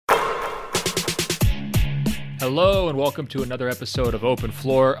Hello and welcome to another episode of Open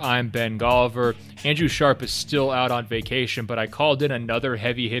Floor. I'm Ben Golliver. Andrew Sharp is still out on vacation, but I called in another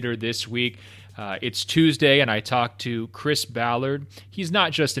heavy hitter this week. It's Tuesday and I talked to Chris Ballard. He's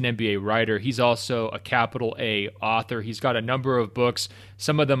not just an NBA writer, he's also a capital A author. He's got a number of books.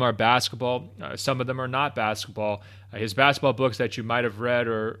 Some of them are basketball, some of them are not basketball. His basketball books that you might have read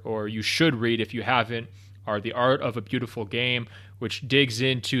or you should read if you haven't are The Art of a Beautiful Game, which digs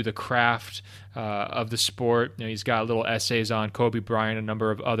into the craft of the sport. He's got little essays on Kobe Bryant, a number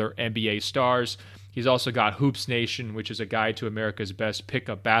of other NBA stars. He's also got Hoops Nation, which is a guide to America's best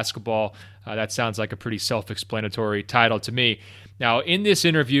pickup basketball. That sounds like a pretty self-explanatory title to me. Now, in this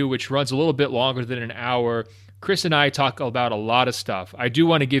interview, which runs a little bit longer than an hour, Chris and I talk about a lot of stuff. I do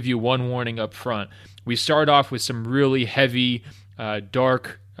want to give you one warning up front. We start off with some really heavy,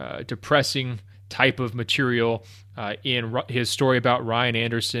 dark, depressing type of material in his story about Ryan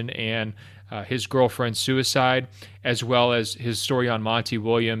Anderson and his girlfriend's suicide, as well as his story on Monty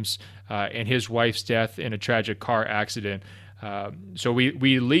Williams and his wife's death in a tragic car accident. So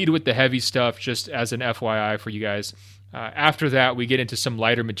we lead with the heavy stuff just as an FYI for you guys. After that, we get into some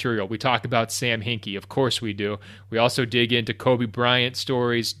lighter material. We talk about Sam Hinkie. Of course we do. We also dig into Kobe Bryant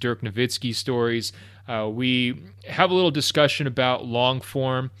stories, Dirk Nowitzki stories. We have a little discussion about long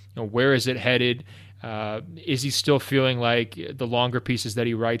form. Where is it headed? Is he still feeling like the longer pieces that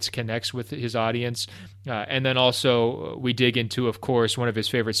he writes connects with his audience? And then also we dig into, of course, one of his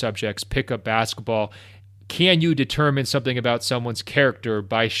favorite subjects, pickup basketball. Can you determine something about someone's character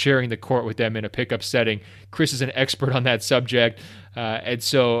by sharing the court with them in a pickup setting? Chris is an expert on that subject, and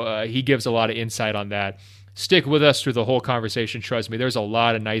so he gives a lot of insight on that. Stick with us through the whole conversation. Trust me, there's a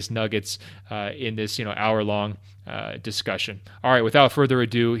lot of nice nuggets in this hour-long discussion. All right, without further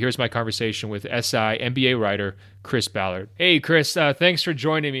ado, here's my conversation with SI NBA writer Chris Ballard. Hey, Chris, thanks for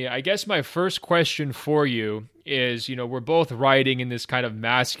joining me. I guess my first question for you is, we're both writing in this kind of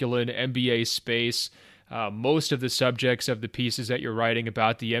masculine NBA space. Most of the subjects of the pieces that you're writing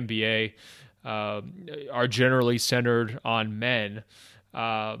about the NBA are generally centered on men.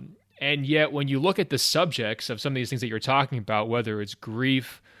 And yet, when you look at the subjects of some of these things that you're talking about, whether it's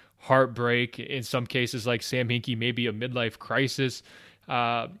grief, heartbreak, in some cases like Sam Hinkie, maybe a midlife crisis,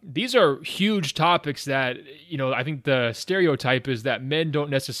 these are huge topics that, I think the stereotype is that men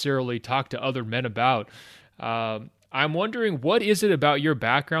don't necessarily talk to other men about. I'm wondering, what is it about your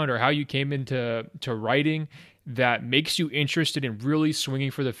background or how you came into writing that makes you interested in really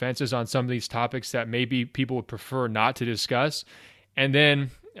swinging for the fences on some of these topics that maybe people would prefer not to discuss? And then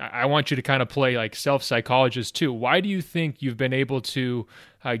I want you to kind of play like self-psychologist too. Why do you think you've been able to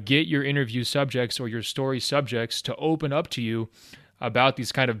get your interview subjects or your story subjects to open up to you about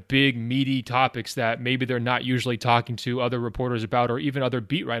these kind of big, meaty topics that maybe they're not usually talking to other reporters about or even other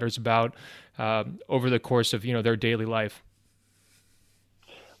beat writers about over the course of their daily life?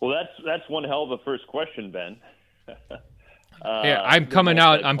 Well, that's one hell of a first question, Ben. Yeah, I'm coming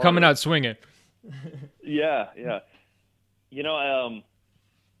out swinging. Yeah.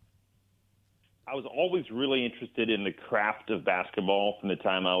 I was always really interested in the craft of basketball from the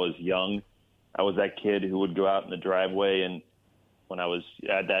time I was young. I was that kid who would go out in the driveway, and when I was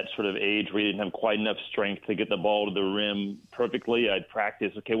at that sort of age where you didn't have quite enough strength to get the ball to the rim perfectly, I'd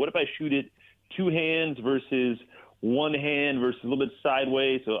practice, okay, what if I shoot it two hands versus one hand versus a little bit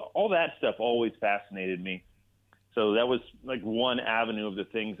sideways? So all that stuff always fascinated me. So that was like one avenue of the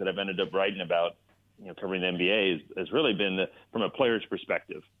things that I've ended up writing about, covering the NBA has really been from a player's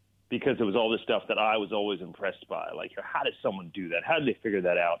perspective, because it was all this stuff that I was always impressed by. Like, how did someone do that? How did they figure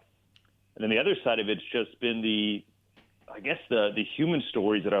that out? And then the other side of it's just been the human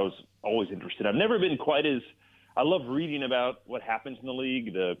stories that I was always interested in. I've never been I love reading about what happens in the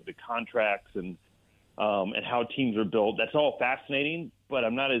league, the contracts and how teams are built. That's all fascinating, but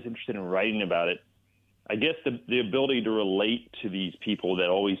I'm not as interested in writing about it. I guess the ability to relate to these people that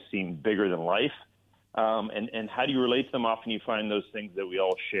always seem bigger than life. And how do you relate to them? Often you find those things that we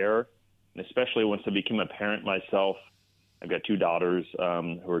all share, and especially once I became a parent myself. I've got two daughters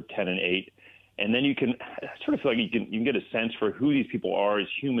who are 10 and 8, and then I sort of feel like you can get a sense for who these people are as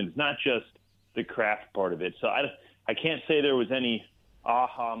humans, not just the craft part of it. So I can't say there was any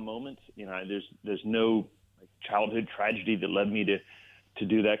aha moment. There's no childhood tragedy that led me to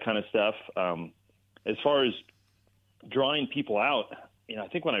do that kind of stuff. As far as drawing people out, I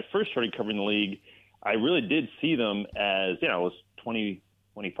think when I first started covering the league, I really did see them as, I was 20,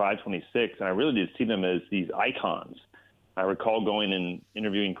 25, 26, and I really did see them as these icons. I recall going and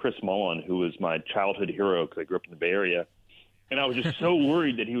interviewing Chris Mullen, who was my childhood hero because I grew up in the Bay Area, and I was just so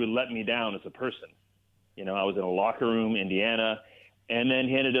worried that he would let me down as a person. I was in a locker room, Indiana, and then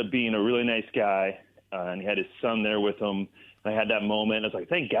he ended up being a really nice guy, and he had his son there with him. And I had that moment. I was like,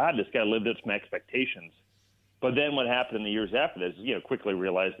 thank God this guy lived up to my expectations. But then what happened in the years after this, quickly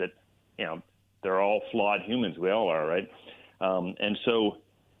realized that, they're all flawed humans. We all are, right? And so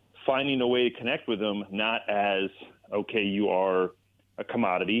finding a way to connect with them, not as, okay, you are a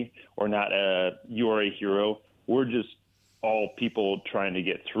commodity, or not you are a hero. We're just all people trying to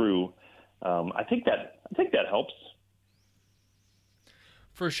get through. I think that helps.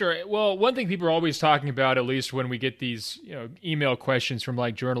 For sure. Well, one thing people are always talking about, at least when we get these email questions from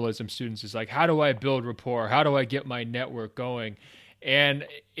like journalism students, is like, how do I build rapport? How do I get my network going? And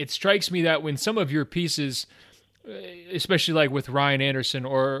it strikes me that when some of your pieces, especially like with Ryan Anderson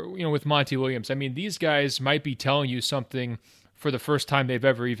or with Monty Williams, I mean, these guys might be telling you something for the first time they've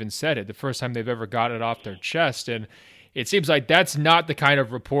ever even said it, the first time they've ever got it off their chest. And it seems like that's not the kind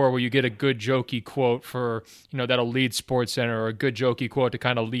of rapport where you get a good jokey quote for, that'll lead SportsCenter, or a good jokey quote to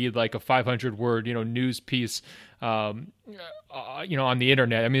kind of lead like a 500-word, news piece, on the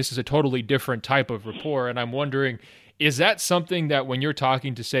internet. I mean, this is a totally different type of rapport. And I'm wondering, is that something that when you're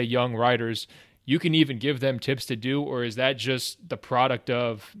talking to, say, young writers, you can even give them tips to do, or is that just the product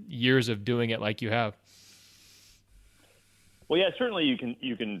of years of doing it like you have? Well, yeah, certainly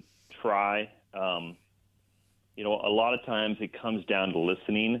you can try. A lot of times it comes down to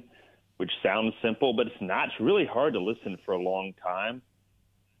listening, which sounds simple, but it's not. It's really hard to listen for a long time.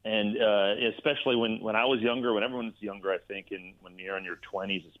 And especially when I was younger, when everyone's younger, I think, and when you're in your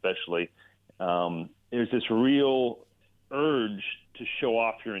 20s especially, there's this real urge to show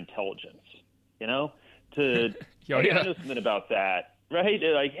off your intelligence, hey, I know something about that, right?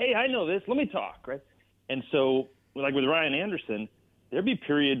 Like, hey, I know this, let me talk, right? And so, like with Ryan Anderson, there'd be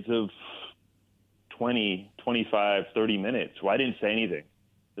periods of 20, 25, 30 minutes where I didn't say anything.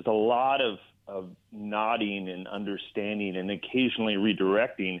 There's a lot of nodding and understanding and occasionally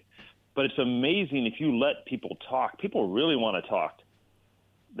redirecting, but it's amazing if you let people talk. People really want to talk.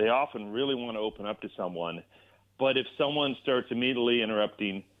 They often really want to open up to someone. But if someone starts immediately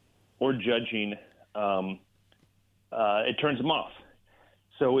interrupting or judging, it turns them off.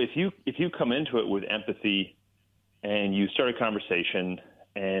 So if you come into it with empathy and you start a conversation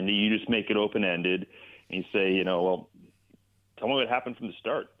and you just make it open-ended and you say, well, tell me what happened from the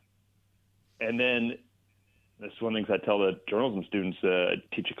start. And then that's one of the things I tell the journalism students,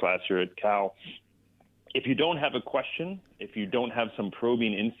 teach a class here at Cal. If you don't have a question, if you don't have some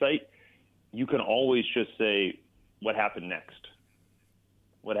probing insight, you can always just say, what happened next?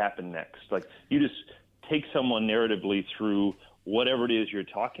 What happened next? Like, you just take someone narratively through whatever it is you're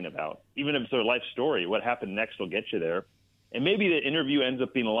talking about. Even if it's their life story, what happened next will get you there. And maybe the interview ends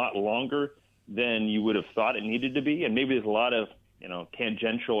up being a lot longer than you would have thought it needed to be. And maybe there's a lot of,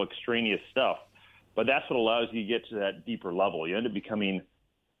 tangential, extraneous stuff. But that's what allows you to get to that deeper level. You end up becoming,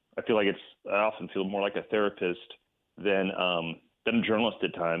 I often feel more like a therapist than a journalist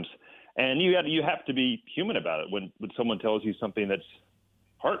at times. And you have to be human about it. When someone tells you something that's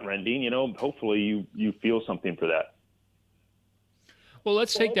heartrending, hopefully you feel something for that. Well,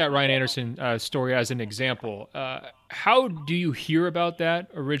 let's take that Ryan Anderson story as an example. How do you hear about that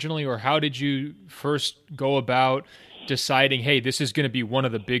originally, or how did you first go about deciding, hey, this is going to be one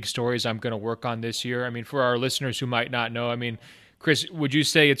of the big stories I'm going to work on this year? I mean, for our listeners who might not know, Chris, would you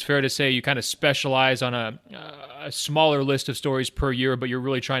say it's fair to say you kind of specialize on a smaller list of stories per year, but you're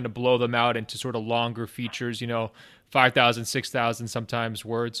really trying to blow them out into sort of longer features, 5,000, 6,000 sometimes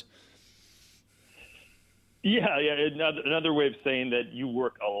words? Yeah. Another way of saying that you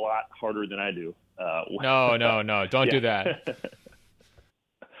work a lot harder than I do. No. Don't do that.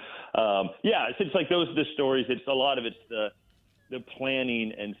 It's like the stories. It's a lot of it's the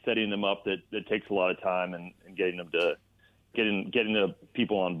planning and setting them up that takes a lot of time and getting them to getting the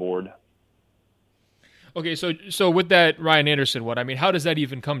people on board. Okay, so with that Ryan Anderson one, how does that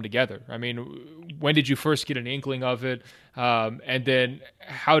even come together? When did you first get an inkling of it? And then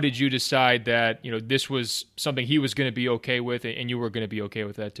how did you decide that, this was something he was going to be okay with and you were going to be okay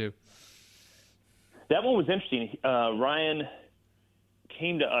with that too? That one was interesting. Ryan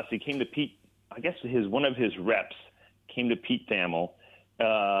came to us. He came to Pete. I guess one of his reps came to Pete Thamel.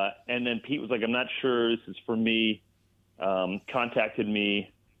 And then Pete was like, I'm not sure this is for me. Contacted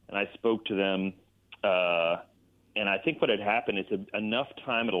me and I spoke to them. And I think what had happened is enough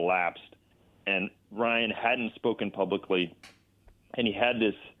time had elapsed and Ryan hadn't spoken publicly and he had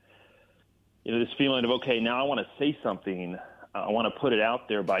this, this feeling of, okay, now I want to say something. I want to put it out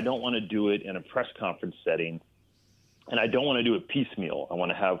there, but I don't want to do it in a press conference setting. And I don't want to do it piecemeal. I want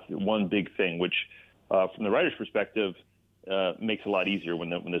to have one big thing, which from the writer's perspective makes it a lot easier when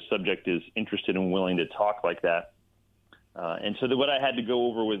the subject is interested and willing to talk like that. And so what I had to go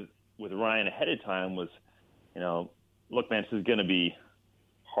over with with Ryan ahead of time was, look, man, this is going to be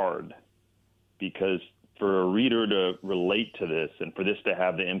hard, because for a reader to relate to this and for this to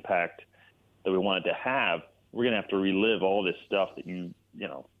have the impact that we want it to have, we're going to have to relive all this stuff that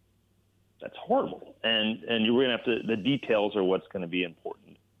that's horrible. And we're going to have to, the details are what's going to be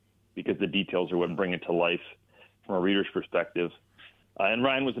important, because the details are what bring it to life from a reader's perspective. And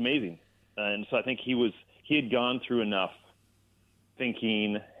Ryan was amazing. And so I think he had gone through enough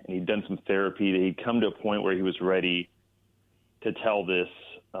thinking, and he'd done some therapy, that he'd come to a point where he was ready to tell this.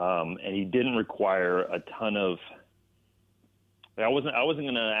 And he didn't require a ton of, I wasn't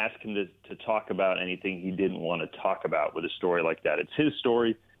going to ask him to talk about anything he didn't want to talk about with a story like that. It's his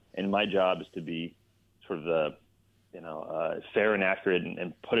story, and my job is to be sort of the, fair and accurate,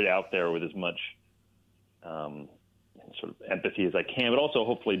 and put it out there with as much sort of empathy as I can, but also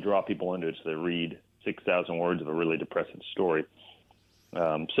hopefully draw people into it so they read 6,000 words of a really depressing story.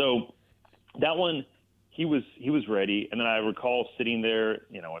 So that one, he was ready. And then I recall sitting there,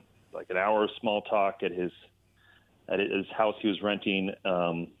 like an hour of small talk at his house he was renting.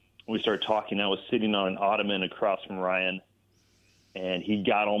 We started talking. I was sitting on an ottoman across from Ryan, and he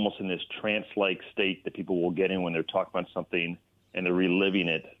got almost in this trance-like state that people will get in when they're talking about something and they're reliving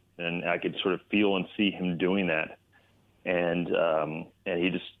it. And I could sort of feel and see him doing that. And he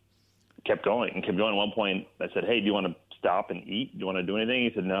just kept going and kept going. At one point, I said, "Hey, do you want to stop and eat? Do you want to do anything?"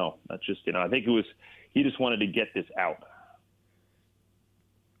 He said, "No, that's just, I think he just wanted to get this out."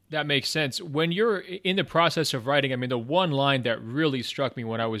 That makes sense. When you're in the process of writing, I mean, the one line that really struck me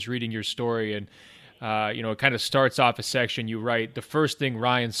when I was reading your story, and it kind of starts off a section, you write, "The first thing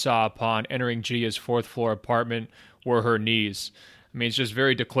Ryan saw upon entering Gia's fourth floor apartment were her knees." I mean, it's just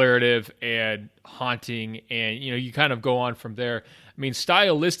very declarative and haunting, and, you kind of go on from there. I mean,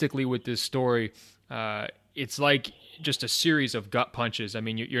 stylistically with this story, it's like just a series of gut punches. I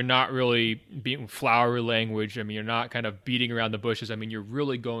mean, you're not really beating flowery language. I mean, you're not kind of beating around the bushes. I mean, you're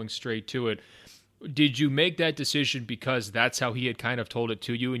really going straight to it. Did you make that decision because that's how he had kind of told it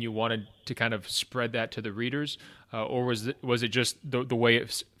to you, and you wanted to kind of spread that to the readers? Or was it just the way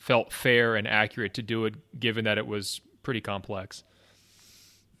it felt fair and accurate to do it, given that it was pretty complex?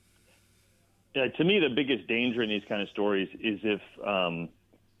 Yeah, to me, the biggest danger in these kind of stories is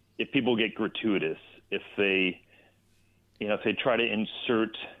if people get gratuitous, if they try to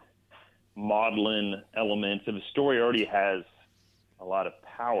insert maudlin elements. If a story already has a lot of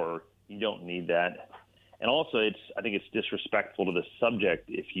power, you don't need that. And also, I think it's disrespectful to the subject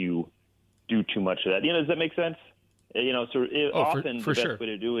if you do too much of that. Does that make sense? Often the best way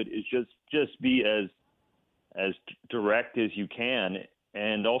to do it is just be as direct as you can.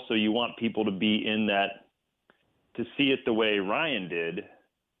 And also, you want people to be in that, to see it the way Ryan did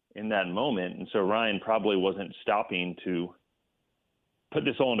in that moment. And so Ryan probably wasn't stopping to put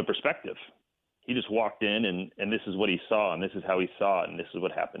this all into perspective. He just walked in, and this is what he saw, and this is how he saw it, and this is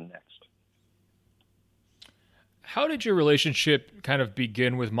what happened next. How did your relationship kind of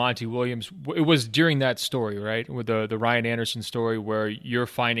begin with Monty Williams? It was during that story, right? With the Ryan Anderson story, where you're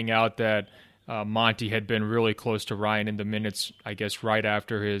finding out that Monty had been really close to Ryan in the minutes, I guess, right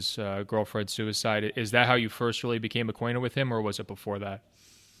after his girlfriend's suicide. Is that how you first really became acquainted with him, or was it before that?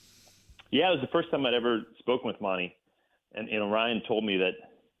 Yeah, it was the first time I'd ever spoken with Monty. And, Ryan told me that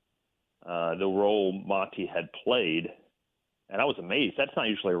the role Monty had played, and I was amazed. That's not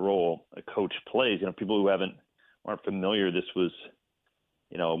usually a role a coach plays. People who aren't familiar, this was,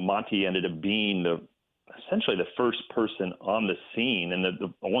 Monty ended up being essentially the first person on the scene, and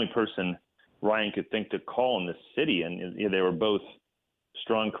the only person Ryan could think to call in the city. And they were both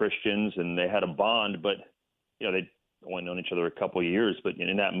strong Christians, and they had a bond, but they'd only known each other a couple of years. But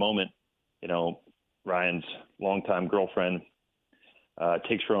in that moment, Ryan's longtime girlfriend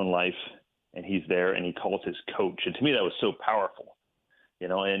takes her own life, and he's there, and he calls his coach. And to me, that was so powerful,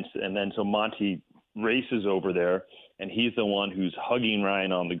 and then so Monty races over there, and he's the one who's hugging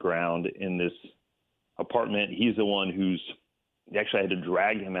Ryan on the ground in this apartment. He's the one they actually had to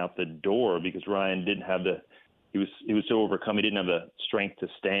drag him out the door because Ryan didn't have he was so overcome, he didn't have the strength to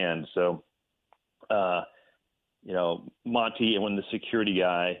stand. So, Monty, and when the security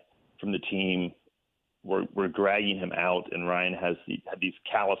guy from the team were dragging him out, and Ryan had these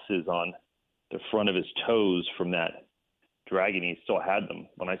calluses on the front of his toes from that dragging. He still had them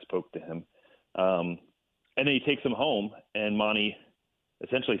when I spoke to him. And then he takes him home, and Monty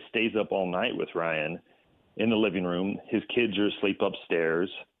essentially stays up all night with Ryan in the living room. His kids are asleep upstairs,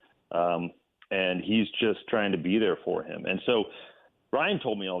 and he's just trying to be there for him. And so Ryan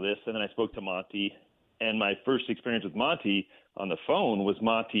told me all this, and then I spoke to Monty, and my first experience with Monty on the phone was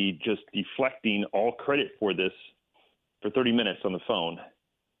Monty just deflecting all credit for this for 30 minutes on the phone.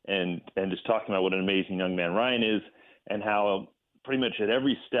 and just talking about what an amazing young man Ryan is, and how pretty much at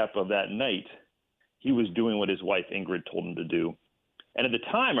every step of that night, he was doing what his wife Ingrid told him to do. And at the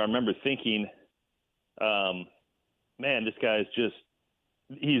time, I remember thinking, man, this guy's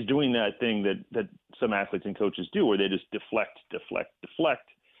he's doing that thing that some athletes and coaches do, where they just deflect.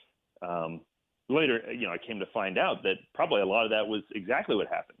 Later, I came to find out that probably a lot of that was exactly what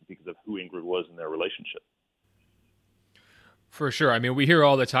happened because of who Ingrid was in their relationship. For sure. I mean, we hear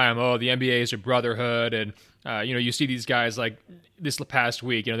all the time, oh, the NBA is a brotherhood. And, you see these guys like this past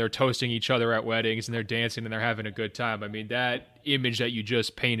week, they're toasting each other at weddings and they're dancing and they're having a good time. I mean, that image that you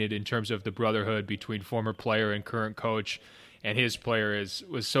just painted in terms of the brotherhood between former player and current coach and his player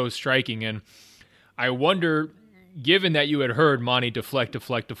was so striking. And I wonder, given that you had heard Monty deflect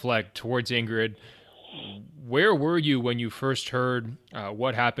towards Ingrid, where were you when you first heard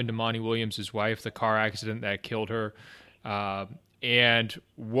what happened to Monty Williams' wife, the car accident that killed her? And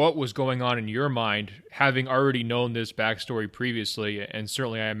what was going on in your mind, having already known this backstory previously, and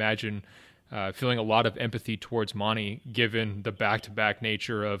certainly I imagine feeling a lot of empathy towards Monty, given the back-to-back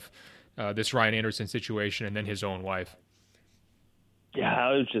nature of this Ryan Anderson situation and then his own wife. Yeah,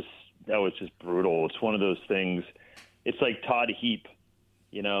 that was just brutal. It's one of those things. It's like Todd Heap,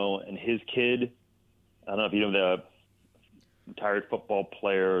 and his kid. I don't know if you know the retired football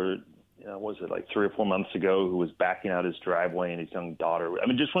player. Was it like 3 or 4 months ago, who was backing out his driveway and his young daughter. I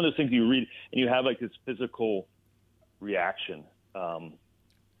mean, just one of those things you read and you have like this physical reaction.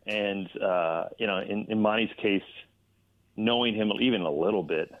 In Monty's case, knowing him even a little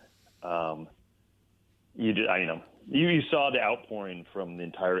bit, you saw the outpouring from the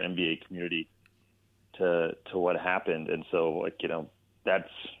entire NBA community to what happened. And so I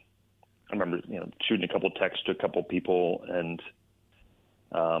remember, shooting a couple texts to a couple people and,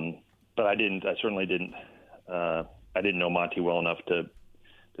 but I certainly didn't know Monty well enough to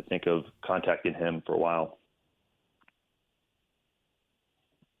think of contacting him for a while.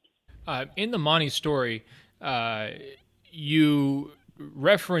 In the Monty story, you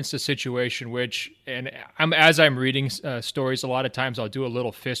referenced a situation as I'm reading stories, a lot of times I'll do a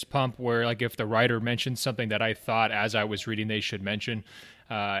little fist pump where, like, if the writer mentions something that I thought as I was reading they should mention.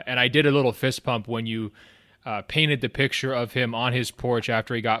 And I did a little fist pump when you painted the picture of him on his porch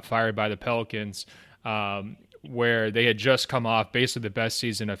after he got fired by the Pelicans, where they had just come off basically the best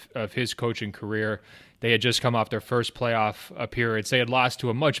season of his coaching career. They had just come off their first playoff appearance. They had lost to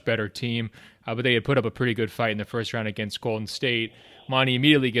a much better team, but they had put up a pretty good fight in the first round against Golden State. Monty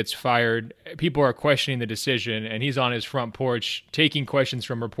immediately gets fired. People are questioning the decision, and he's on his front porch taking questions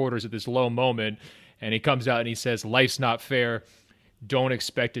from reporters at this low moment, and he comes out and he says, "Life's not fair. Don't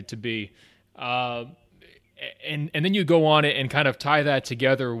expect it to be." And then you go on it and kind of tie that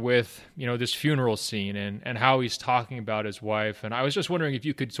together with, this funeral scene and how he's talking about his wife. And I was just wondering if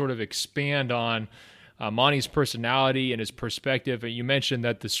you could sort of expand on Monty's personality and his perspective. You mentioned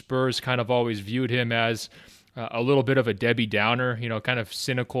that the Spurs kind of always viewed him as a little bit of a Debbie Downer, kind of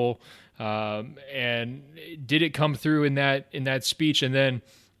cynical. And did it come through in that speech? And then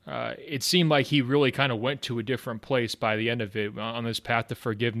it seemed like he really kind of went to a different place by the end of it on this path to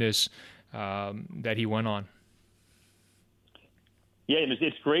forgiveness that he went on. Yeah,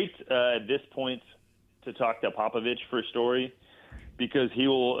 it's great at this point to talk to Popovich for a story, because he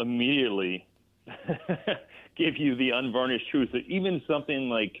will immediately give you the unvarnished truth. That even something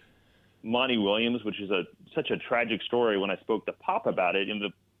like Monty Williams, which is such a tragic story, when I spoke to Pop about it, the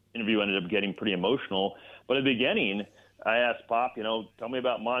interview ended up getting pretty emotional. But at the beginning, I asked Pop, tell me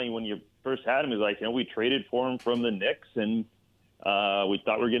about Monty when you first had him. He's like, we traded for him from the Knicks, and we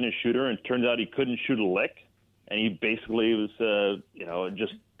thought we were getting a shooter, and it turns out he couldn't shoot a lick. And he basically was,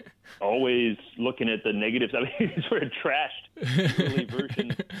 just always looking at the negatives. I mean, he sort of trashed the early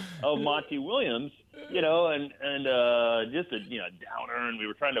version of Monty Williams, and just a downer. And we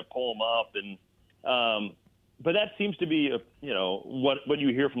were trying to pull him up, and but that seems to be what you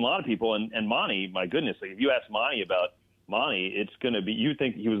hear from a lot of people. And Monty, my goodness, like, if you ask Monty about Monty, it's going to be, you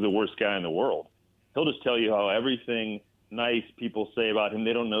think he was the worst guy in the world. He'll just tell you how everything nice people say about him.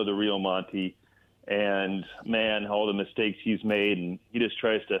 They don't know the real Monty. And, man, all the mistakes he's made, and he just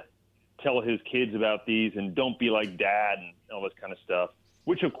tries to tell his kids about these and don't be like dad and all this kind of stuff,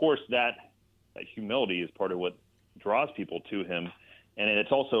 which, of course, that humility is part of what draws people to him. And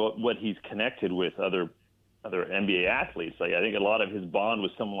it's also what he's connected with other NBA athletes. Like, I think a lot of his bond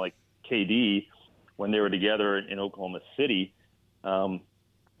with someone like KD when they were together in Oklahoma City, and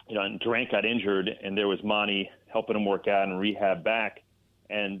Durant got injured, and there was Monty helping him work out and rehab back.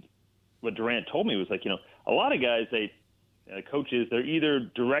 And what Durant told me was like, a lot of guys, coaches, they're either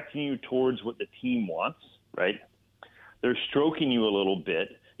directing you towards what the team wants, right? They're stroking you a little bit.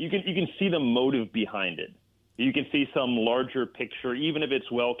 you can see the motive behind it. You can see some larger picture, even if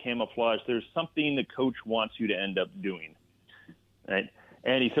it's well camouflaged. There's something the coach wants you to end up doing, right?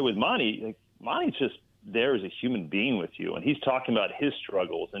 And he said with Monty, like, Monty's just there as a human being with you, and he's talking about his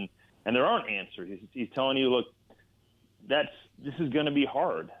struggles, and there aren't answers. He's telling you, look, this is going to be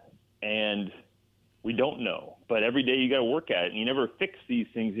hard, and we don't know, but every day you got to work at it, and you never fix these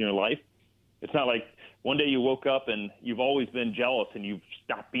things in your life. It's not like one day you woke up and you've always been jealous and you've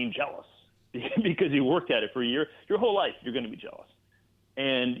stopped being jealous because you worked at it for a year. Your whole life you're going to be jealous,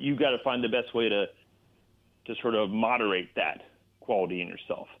 and you've got to find the best way to sort of moderate that quality in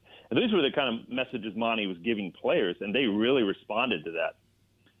yourself. And these were the kind of messages Monty was giving players, and they really responded to that.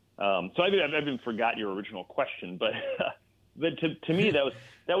 So I've even forgot your original question, but to me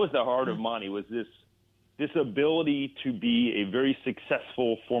that was the heart of Monty, was this ability to be a very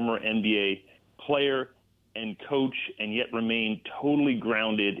successful former NBA player and coach, and yet remain totally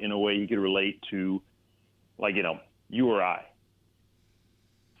grounded in a way you could relate to, like, you or I.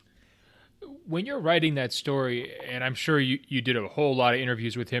 When you're writing that story, and I'm sure you did a whole lot of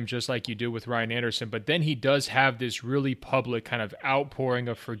interviews with him just like you do with Ryan Anderson, but then he does have this really public kind of outpouring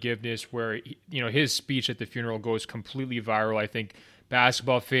of forgiveness where, his speech at the funeral goes completely viral. I think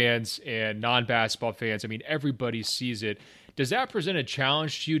basketball fans and non-basketball fans, I mean, everybody sees it. Does that present a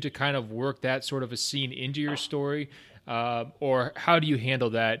challenge to you to kind of work that sort of a scene into your story? Or how do you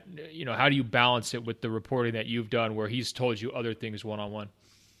handle that? How do you balance it with the reporting that you've done where he's told you other things one-on-one?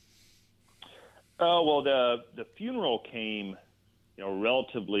 Well, the funeral came,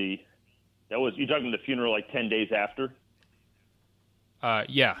 relatively. You're talking the funeral like 10 days after?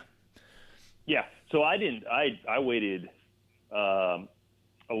 Yeah. Yeah. So I waited a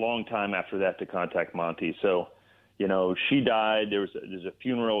long time after that to contact Monty. So, she died. There's a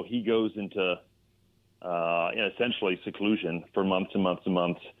funeral. He goes into essentially seclusion for months and months and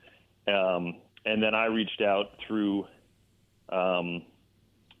months. And then I reached out through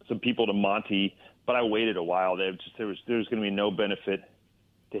some people to Monty, but I waited a while. There was going to be no benefit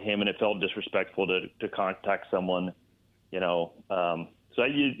to him, and it felt disrespectful to contact someone, So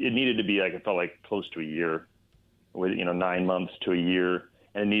it needed to be it felt like close to a year, with 9 months to a year,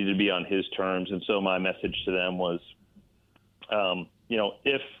 and it needed to be on his terms. And so my message to them was,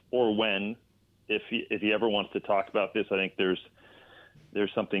 if or when, if he ever wants to talk about this, I think there's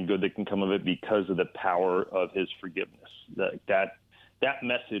something good that can come of it because of the power of his forgiveness. That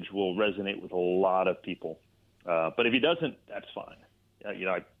message will resonate with a lot of people. But if he doesn't, that's fine.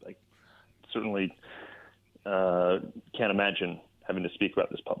 I certainly can't imagine having to speak about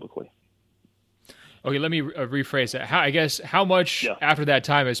this publicly. Okay, let me rephrase that. How much after that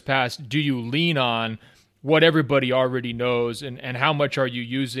time has passed do you lean on what everybody already knows, and how much are you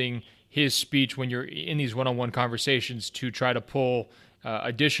using his speech when you're in these one-on-one conversations to try to pull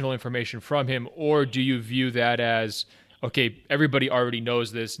additional information from him, or do you view that as, okay, everybody already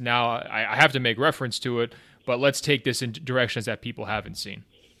knows this, now I have to make reference to it, but let's take this in directions that people haven't seen?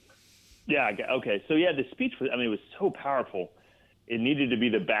 Yeah, okay. So, the speech it was so powerful. It needed to be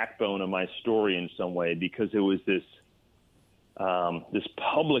the backbone of my story in some way, because it was this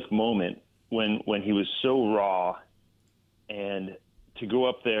public moment when he was so raw, and to go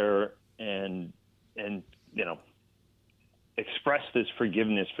up there and express this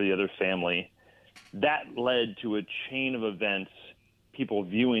forgiveness for the other family, that led to a chain of events, people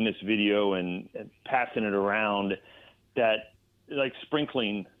viewing this video and passing it around, that like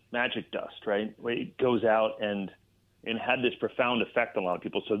sprinkling magic dust, right? Where it goes out and had this profound effect on a lot of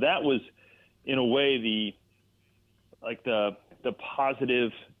people. So that was, in a way, the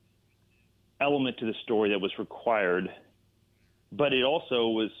positive element to the story that was required, but it also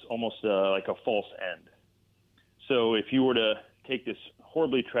was almost like a false end. So if you were to take this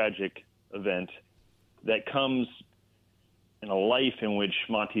horribly tragic event that comes in a life in which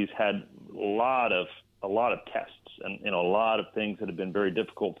Monty's had a lot of tests and a lot of things that have been very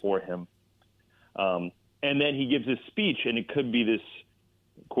difficult for him, and then he gives this speech, and it could be this,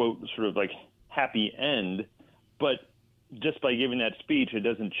 quote, sort of like happy end, but just by giving that speech, it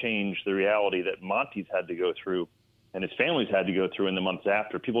doesn't change the reality that Monty's had to go through and his family's had to go through in the months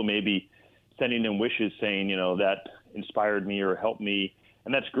after. People may be sending him wishes saying, that inspired me or helped me,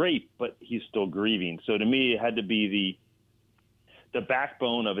 and that's great, but he's still grieving. So to me, it had to be the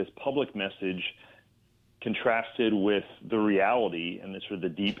backbone of his public message contrasted with the reality and the sort of the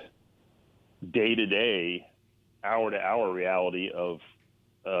deep day-to-day, hour-to-hour reality of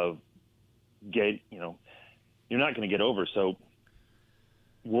you're not going to get over. So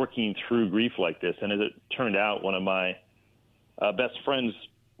working through grief like this, and as it turned out, one of my best friend's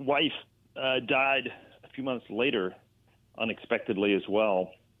wife died a few months later, unexpectedly as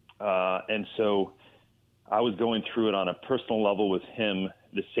well. And so I was going through it on a personal level with him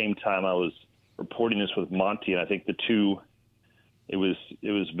at the same time I was reporting this with Monty. And I think it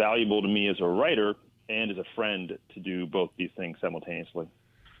was valuable to me as a writer and as a friend to do both these things simultaneously.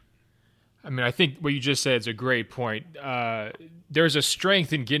 I mean, I think what you just said is a great point. There's a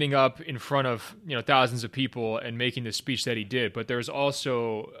strength in getting up in front of thousands of people and making the speech that he did, but there's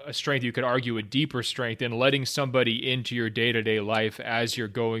also a strength, you could argue a deeper strength, in letting somebody into your day-to-day life as you're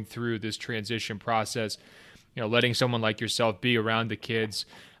going through this transition process. Letting someone like yourself be around the kids,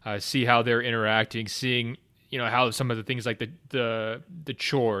 see how they're interacting, seeing how some of the things like the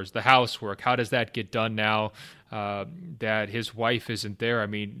chores, the housework, how does that get done now that his wife isn't there? I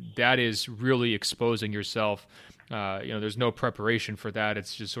mean, that is really exposing yourself. There's no preparation for that.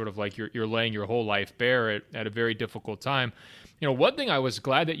 It's just sort of like you're laying your whole life bare at a very difficult time. One thing I was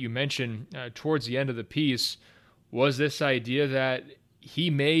glad that you mentioned towards the end of the piece was this idea that he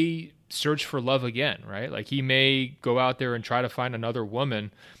may search for love again, right? Like he may go out there and try to find another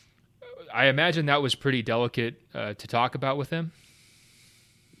woman. I imagine that was pretty delicate to talk about with him.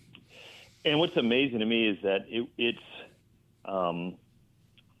 And what's amazing to me is that it's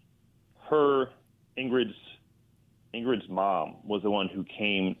Ingrid's mom was the one who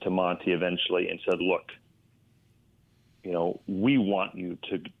came to Monty eventually and said, look, we want you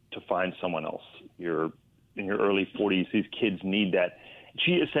to find someone else. You're in your early 40s. These kids need that.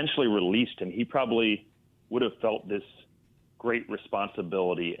 She essentially released him. He probably would have felt this great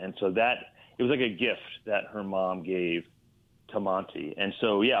responsibility. And so that it was like a gift that her mom gave to Monty. And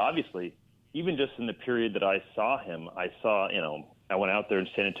so, yeah, obviously, even just in the period that I saw him, I went out there in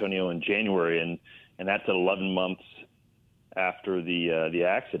San Antonio in January, and that's at 11 months after the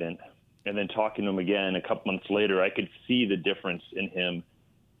accident. And then talking to him again a couple months later, I could see the difference in him,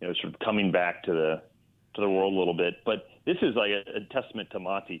 sort of coming back to the world a little bit. But this is like a testament to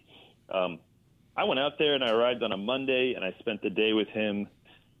Monty. I went out there and I arrived on a Monday and I spent the day with him.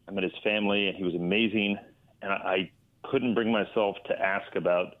 I met his family and he was amazing. And I couldn't bring myself to ask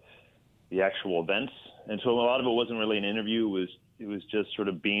about the actual events. And so a lot of it wasn't really an interview. It was just sort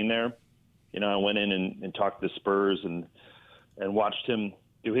of being there. I went in and talked to the Spurs and watched him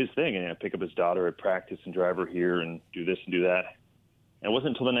do his thing and pick up his daughter at practice and drive her here and do this and do that. And it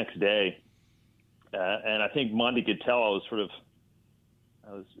wasn't until the next day. And I think Monty could tell I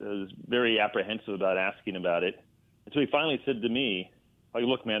was very apprehensive about asking about it. And so he finally said to me, like,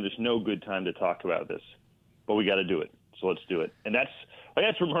 look, man, there's no good time to talk about this, but we got to do it. So let's do it. And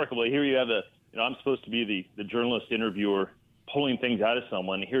that's remarkable. Here you have I'm supposed to be the journalist interviewer pulling things out of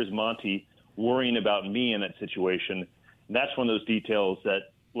someone. Here's Monty worrying about me in that situation. And that's one of those details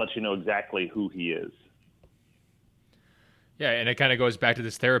that lets you know exactly who he is. Yeah, and it kind of goes back to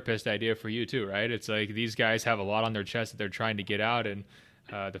this therapist idea for you too, right? It's like these guys have a lot on their chest that they're trying to get out, and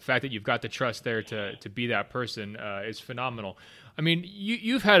the fact that you've got the trust there to be that person is phenomenal. I mean,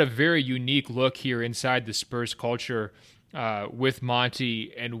 you've had a very unique look here inside the Spurs culture with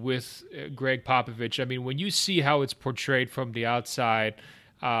Monty and with Greg Popovich. I mean, when you see how it's portrayed from the outside,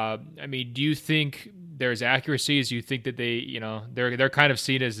 I mean, do you think there's accuracies? Do you think that they're kind of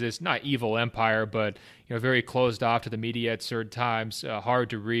seen as this not evil empire, but very closed off to the media at certain times, hard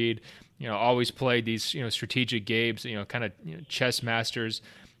to read, always played these strategic games, kind of chess masters.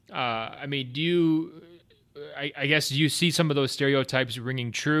 I mean, I guess do you see some of those stereotypes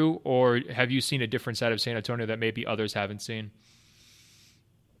ringing true, or have you seen a different side of San Antonio that maybe others haven't seen?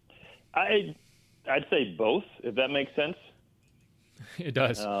 I'd say both, if that makes sense. It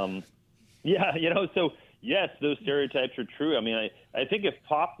does. Yeah, so yes, those stereotypes are true. I mean, I think if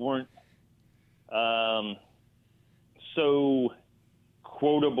Pop weren't so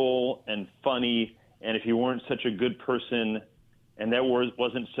quotable and funny, and if he weren't such a good person, and that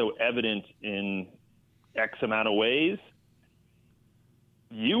wasn't so evident in X amount of ways,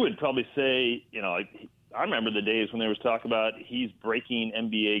 you would probably say, I remember the days when there was talk about he's breaking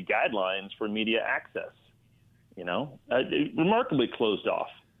NBA guidelines for media access, remarkably closed off.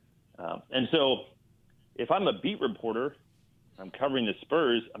 And so if I'm a beat reporter, I'm covering the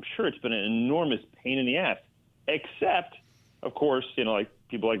Spurs, I'm sure it's been an enormous pain in the ass, except, of course, like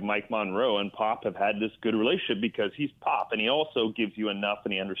people like Mike Monroe and Pop have had this good relationship because he's Pop and he also gives you enough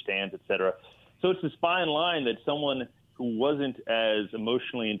and he understands, et cetera. So it's this fine line that someone who wasn't as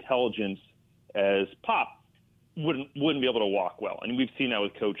emotionally intelligent as Pop wouldn't be able to walk well. And we've seen that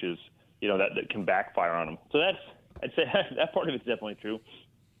with coaches, that can backfire on them. So I'd say that part of it's definitely true.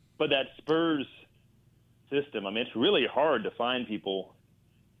 But that Spurs system, I mean, it's really hard to find people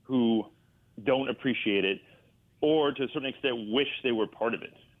who don't appreciate it or to a certain extent wish they were part of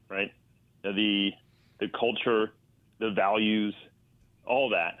it, right? The culture, the values, all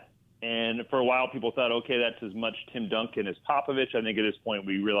that. And for a while, people thought, okay, that's as much Tim Duncan as Popovich. I think at this point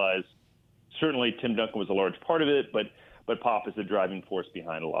we realize certainly Tim Duncan was a large part of it, but Pop is the driving force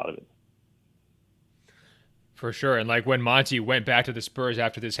behind a lot of it. For sure. And like when Monty went back to the Spurs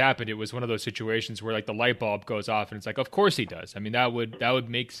after this happened, it was one of those situations where like the light bulb goes off and it's like, of course he does. I mean, that would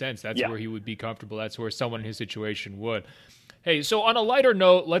make sense. That's where he would be comfortable. That's where someone in his situation would. Hey, so on a lighter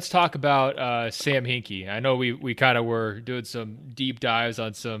note, let's talk about Sam Hinkie. I know we kind of were doing some deep dives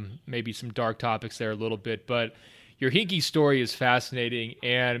on maybe some dark topics there a little bit, but your Hinkie story is fascinating.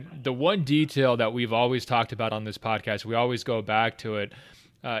 And the one detail that we've always talked about on this podcast, we always go back to it,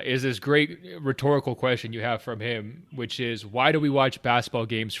 is this great rhetorical question you have from him, which is, why do we watch basketball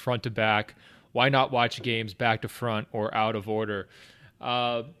games front to back? Why not watch games back to front or out of order?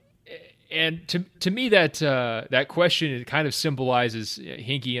 And to me, that question kind of symbolizes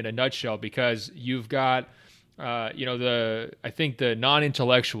Hinkie in a nutshell, because you've got, I think the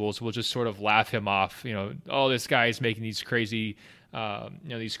non-intellectuals will just sort of laugh him off. Oh, this guy is making these crazy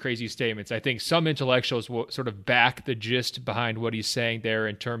statements. I think some intellectuals will sort of back the gist behind what he's saying there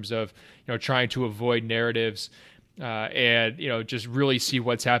in terms of, trying to avoid narratives and just really see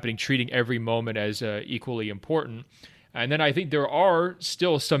what's happening, treating every moment as equally important. And then I think there are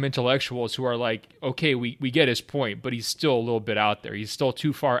still some intellectuals who are like, okay, we get his point, but he's still a little bit out there. He's still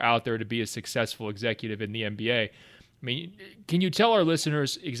too far out there to be a successful executive in the NBA. I mean, can you tell our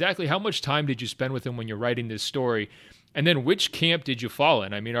listeners exactly how much time did you spend with him when you're writing this story? And then which camp did you fall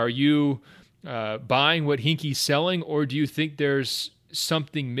in? I mean, are you buying what Hinkie's selling, or do you think there's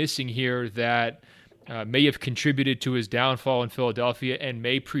something missing here that may have contributed to his downfall in Philadelphia and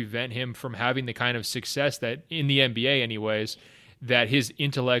may prevent him from having the kind of success that, in the NBA anyways, that his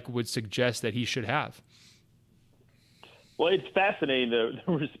intellect would suggest that he should have? Well, it's fascinating, the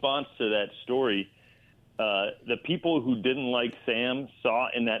response to that story. The people who didn't like Sam saw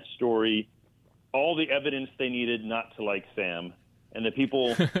in that story all the evidence they needed not to like Sam. And the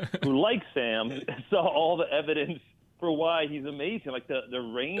people who like Sam saw all the evidence for why he's amazing. Like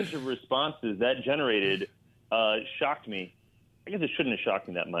the range of responses that generated shocked me. I guess it shouldn't have shocked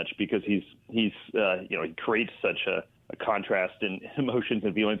me that much, because he creates such a contrast in emotions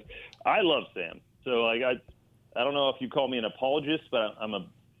and feelings. I love Sam. So like I don't know if you call me an apologist, but I'm an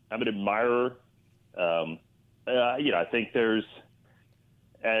admirer. I think there's,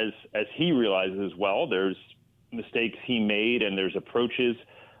 as he realizes as well, there's mistakes he made and there's approaches,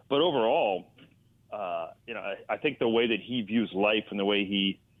 but overall, I think the way that he views life and the way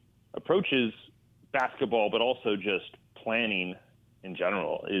he approaches basketball, but also just planning in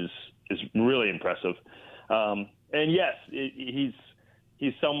general, is really impressive. And yes,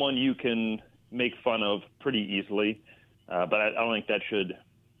 he's someone you can make fun of pretty easily, but I don't think that should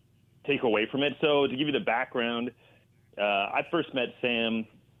take away from it. So to give you the background, I first met Sam,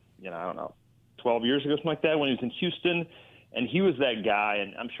 12 years ago, something like that, when he was in Houston. And he was that guy,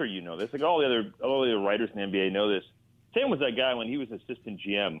 and I'm sure you know this, like all the other writers in the NBA know this. Sam was that guy when he was assistant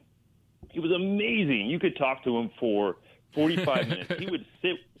GM. He was amazing. You could talk to him for 45 minutes. He would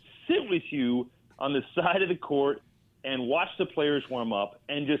sit with you on the side of the court and watch the players warm up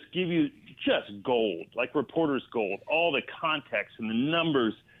and just give you just gold, like reporter's gold, all the context and the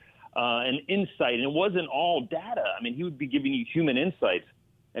numbers and insight. And it wasn't all data. I mean, he would be giving you human insights.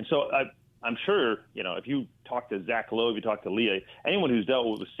 And so I'm sure, if you talk to Zach Lowe, if you talk to Leah, anyone who's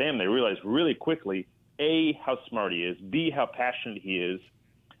dealt with Sam, they realize really quickly, A, how smart he is, B, how passionate he is,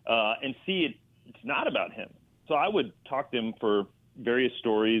 and C, it's not about him. So I would talk to him for various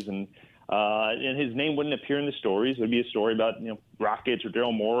stories, and his name wouldn't appear in the stories. It would be a story about, Rockets or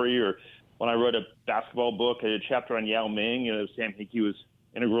Daryl Morey, or when I wrote a basketball book, I did a chapter on Yao Ming, Sam Hinkie was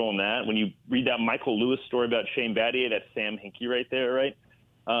integral in that. When you read that Michael Lewis story about Shane Battier, that's Sam Hinkie right there, right?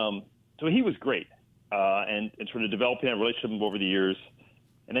 So he was great, and sort of developing that relationship over the years.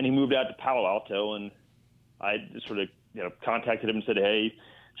 And then he moved out to Palo Alto, and I just sort of contacted him and said, hey,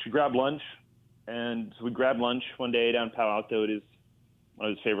 should we grab lunch? And so we grabbed lunch one day down in Palo Alto. It is one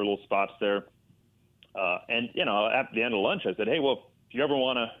of his favorite little spots there. And at the end of lunch, I said, hey, well, if you ever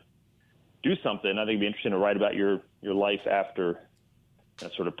want to do something, I think it'd be interesting to write about your life after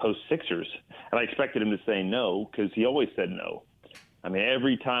sort of post-Sixers. And I expected him to say no, because he always said no. I mean,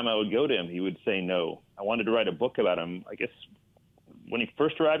 every time I would go to him, he would say no. I wanted to write a book about him. I guess when he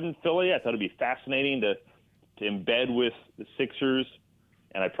first arrived in Philly, I thought it'd be fascinating to embed with the Sixers.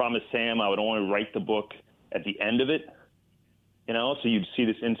 And I promised Sam I would only write the book at the end of it, so you'd see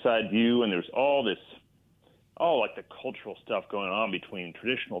this inside view, and there's all like the cultural stuff going on between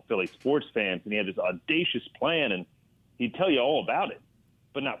traditional Philly sports fans. And he had this audacious plan, and he'd tell you all about it,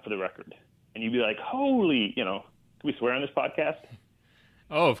 but not for the record. And you'd be like, holy, can we swear on this podcast?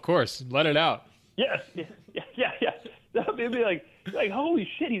 Oh, of course. Let it out. Yeah. It'd be like, holy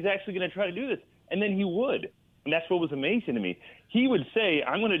shit, he's actually going to try to do this. And then he would. And that's what was amazing to me. He would say,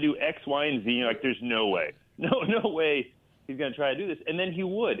 I'm going to do X, Y, and Z. And you're like, there's no way. No way he's going to try to do this. And then he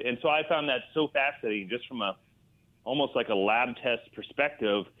would. And so I found that so fascinating, just from almost like a lab test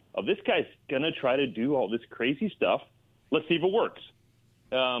perspective of this guy's going to try to do all this crazy stuff. Let's see if it works.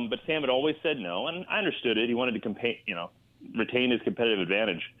 But Sam had always said no, and I understood it. He wanted to retain his competitive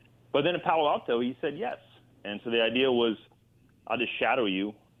advantage. But then at Palo Alto, he said yes. And so the idea was, I'll just shadow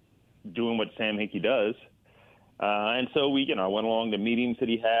you doing what Sam Hinkie does. And so we, I went along to meetings that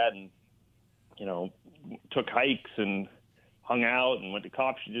he had and, took hikes and hung out and went to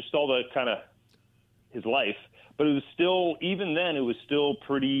coffee, just all the kind of his life. But it was still, even then, it was still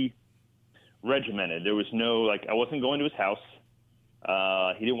pretty regimented. There was no, I wasn't going to his house.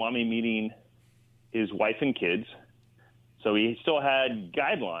 He didn't want me meeting his wife and kids. So he still had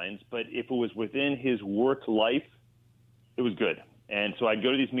guidelines, but if it was within his work life, it was good. And so I'd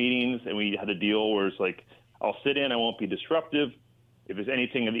go to these meetings, and we had a deal where it's like, I'll sit in, I won't be disruptive. If there's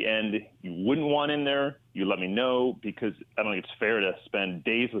anything at the end you wouldn't want in there, you let me know, because I don't think it's fair to spend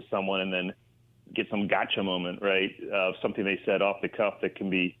days with someone and then get some gotcha moment, right, of something they said off the cuff that can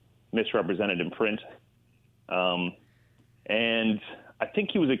be misrepresented in print. And I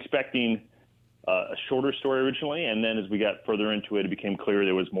think he was expecting a shorter story originally, and then as we got further into it, it became clear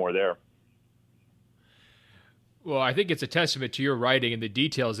there was more there. Well, I think it's a testament to your writing and the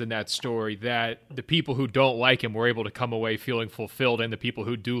details in that story that the people who don't like him were able to come away feeling fulfilled, and the people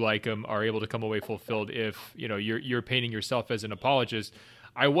who do like him are able to come away fulfilled if, you're painting yourself as an apologist.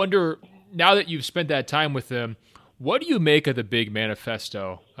 I wonder, now that you've spent that time with him, what do you make of the big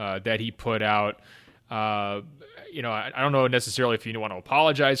manifesto that he put out? I don't know necessarily if you want to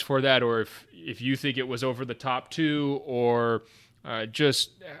apologize for that, or if you think it was over the top too, or how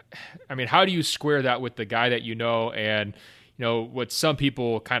do you square that with the guy that and what some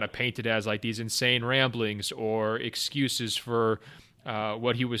people kind of painted as like these insane ramblings or excuses for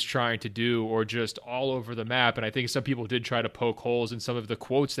what he was trying to do, or just all over the map? And I think some people did try to poke holes in some of the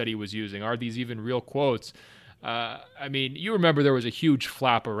quotes that he was using. Are these even real quotes? You remember there was a huge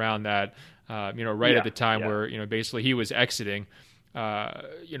flap around that, at the time where, basically he was exiting.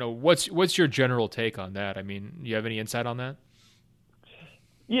 What's your general take on that? You have any insight on that?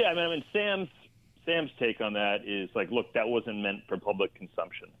 Yeah, Sam's take on that is like, look, that wasn't meant for public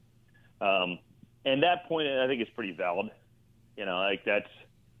consumption. And that point, I think, is pretty valid.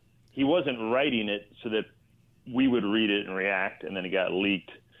 He wasn't writing it so that we would read it and react, and then it got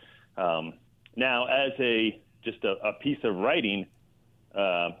leaked. Now, as a piece of writing,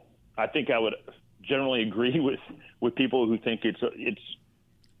 I think I would generally agree with people who think it's a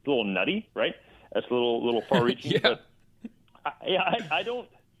little nutty, right? That's a little far-reaching. Yeah. But I don't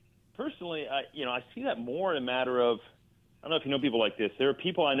personally. I see that more in a matter of, I don't know if you know people like this. There are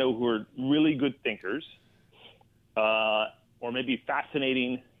people I know who are really good thinkers, or maybe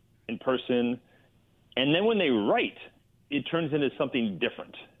fascinating in person, and then when they write, it turns into something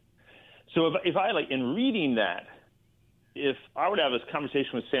different. So if I in reading that, if I were to have this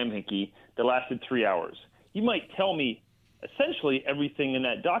conversation with Sam Hinkie that lasted 3 hours, he might tell me essentially everything in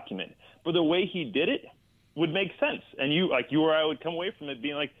that document, but the way he did it would make sense. And you or I would come away from it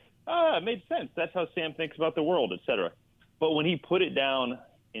being like, it made sense. That's how Sam thinks about the world, et cetera. But when he put it down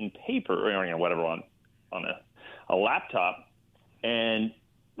in paper or whatever on a laptop and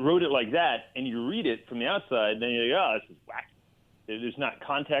wrote it like that, and you read it from the outside, then you're like, this is whack. There's not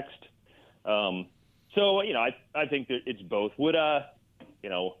context. So, I think that it's both.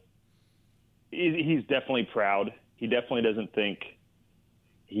 He's definitely proud. He definitely doesn't think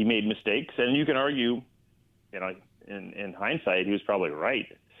he made mistakes. And you can argue, in hindsight, he was probably right.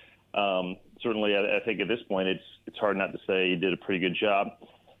 Certainly, I think at this point, it's hard not to say he did a pretty good job.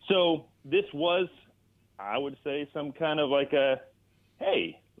 So this was, I would say, some kind of like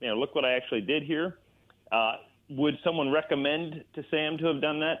hey, look what I actually did here. Would someone recommend to Sam to have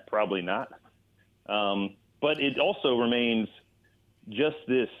done that? Probably not. But it also remains just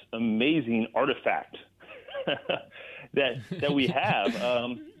this amazing artifact that we have.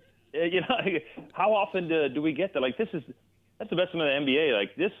 How often do we get that? That's the best of the NBA.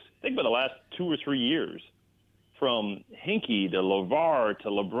 Think about the last 2 or 3 years, from Hinkie to LeVar to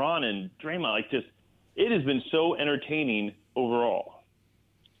LeBron and Draymond. It has been so entertaining overall.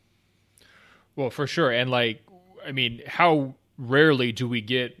 Well, for sure. And how rarely do we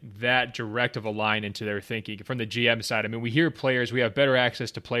get that direct of a line into their thinking from the GM side. I mean, we hear players, we have better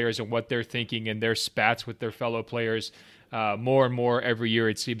access to players and what they're thinking and their spats with their fellow players more and more every year,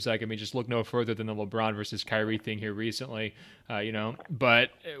 it seems like. I mean, just look no further than the LeBron versus Kyrie thing here recently, but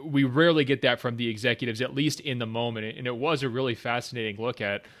we rarely get that from the executives, at least in the moment. And it was a really fascinating look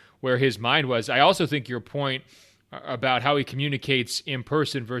at where his mind was. I also think your point about how he communicates in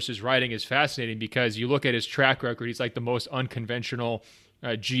person versus writing is fascinating, because you look at his track record, he's like the most unconventional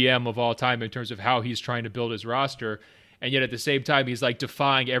GM of all time in terms of how he's trying to build his roster. And yet at the same time, he's like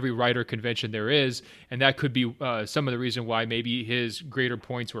defying every writer convention there is. And that could be some of the reason why maybe his greater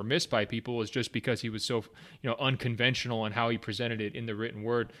points were missed by people, was just because he was so unconventional in how he presented it in the written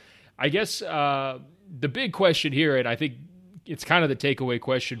word. I guess the big question here, and I think it's kind of the takeaway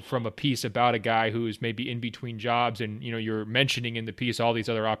question from a piece about a guy who is maybe in between jobs, and you're mentioning in the piece all these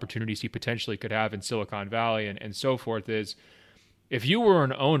other opportunities he potentially could have in Silicon Valley and so forth, is if you were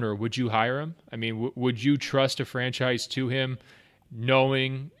an owner, would you hire him? I mean, would you trust a franchise to him,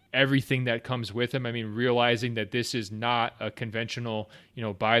 knowing everything that comes with him? I mean, realizing that this is not a conventional,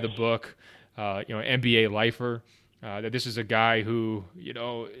 by the book, NBA lifer, that this is a guy who,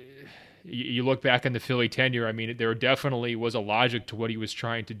 you look back on the Philly tenure, I mean, there definitely was a logic to what he was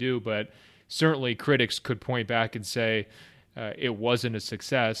trying to do, but certainly critics could point back and say it wasn't a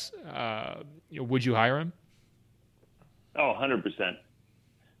success. Would you hire him? Oh, 100%.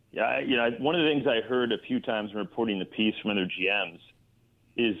 Yeah, one of the things I heard a few times when reporting the piece from other GMs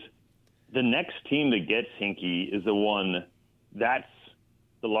is the next team that gets Hinkie is the one that's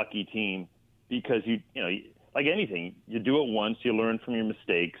the lucky team, because like anything, you do it once, you learn from your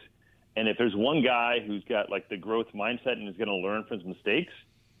mistakes. And if there's one guy who's got like the growth mindset and is going to learn from his mistakes,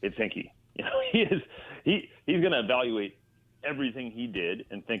 it's Hinkie. He's going to evaluate everything he did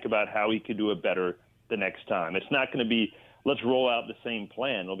and think about how he could do it better the next time. It's not going to be, let's roll out the same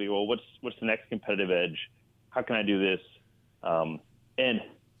plan. It'll be, well, what's the next competitive edge? How can I do this? And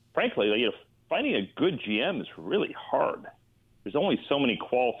frankly, finding a good GM is really hard. There's only so many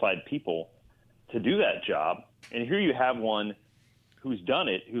qualified people to do that job. And here you have one who's done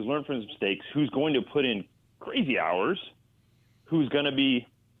it, who's learned from his mistakes, who's going to put in crazy hours, who's going to be,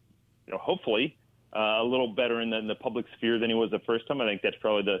 hopefully a little better in the public sphere than he was the first time. I think that's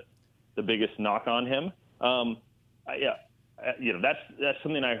probably the biggest knock on him. That's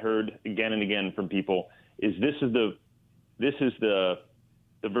something I heard again and again from people, is this is the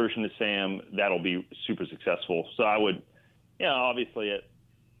version of Sam that'll be super successful. So I would, obviously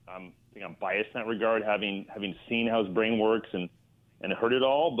I think I'm biased in that regard, having seen how his brain works and heard it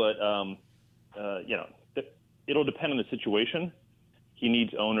all, but it'll depend on the situation. He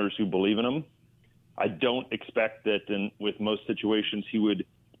needs owners who believe in him. I don't expect that with most situations he would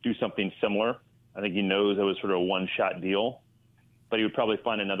do something similar. I think he knows that was sort of a one-shot deal, but he would probably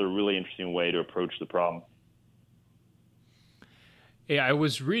find another really interesting way to approach the problem. Yeah, I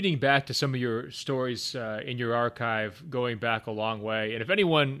was reading back to some of your stories in your archive, going back a long way. And if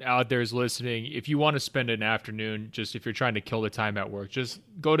anyone out there is listening, if you want to spend an afternoon, just if you're trying to kill the time at work, just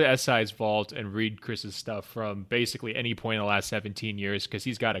go to SI's vault and read Chris's stuff from basically any point in the last 17 years, because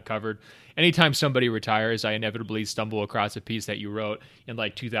he's got it covered. Anytime somebody retires, I inevitably stumble across a piece that you wrote in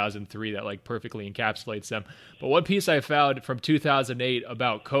like 2003 that like perfectly encapsulates them. But one piece I found from 2008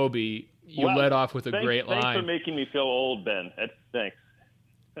 about Kobe, you led off with a great line. Thanks for making me feel old, Ben. Thanks.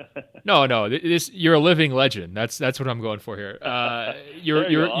 No, you're a living legend. That's what I'm going for here.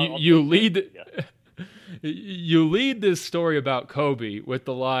 You lead this story about Kobe with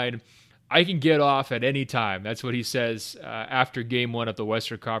the line, "I can get off at any time." That's what he says after Game 1 of the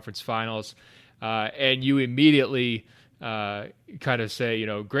Western Conference Finals, and you immediately kind of say,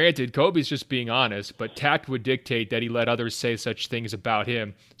 granted, Kobe's just being honest, but tact would dictate that he let others say such things about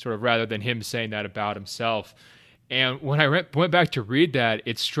him, sort of rather than him saying that about himself. And when I went back to read that,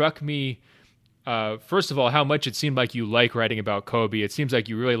 it struck me, first of all, how much it seemed like you like writing about Kobe. It seems like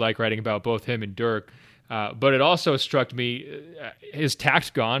you really like writing about both him and Dirk. But it also struck me, his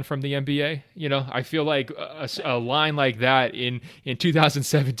tact gone from the NBA. I feel like a line like that in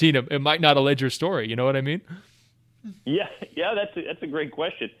 2017, it might not have led your story. You know what I mean? Yeah, that's a great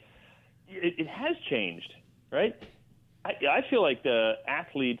question. It has changed, right? I feel like the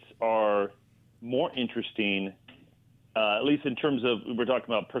athletes are more interesting, at least in terms of, we're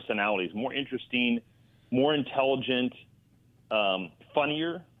talking about personalities, more interesting, more intelligent,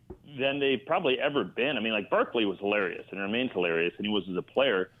 funnier than they've probably ever been. I mean, like Barkley was hilarious and remains hilarious, and he was as a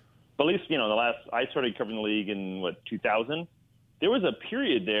player. But at least, I started covering the league in 2000. There was a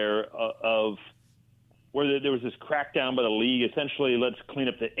period there of where there was this crackdown by the league, essentially, let's clean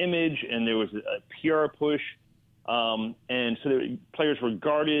up the image, and there was a PR push. And so players were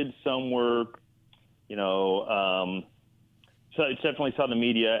guarded. Some were, so it definitely saw the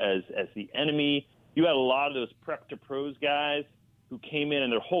media as the enemy. You had a lot of those prep to pros guys who came in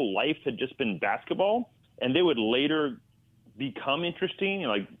and their whole life had just been basketball, and they would later become interesting,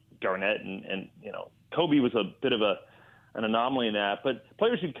 like Garnett and Kobe was a bit of an anomaly in that. But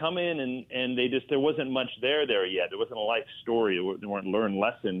players who'd come in and there wasn't much there yet. There wasn't a life story. There weren't learned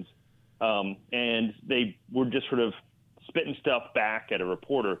lessons. And they were just sort of spitting stuff back at a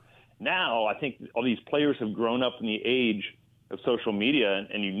reporter. Now, I think all these players have grown up in the age of social media,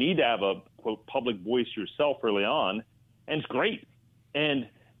 and you need to have a, quote, public voice yourself early on, and it's great. And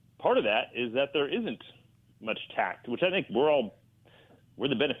part of that is that there isn't much tact, which I think we're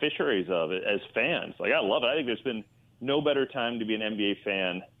the beneficiaries of it as fans. Like, I love it. I think there's been no better time to be an NBA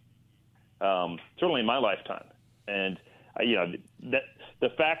fan, certainly in my lifetime. And that the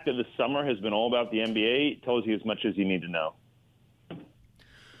fact that the summer has been all about the NBA tells you as much as you need to know.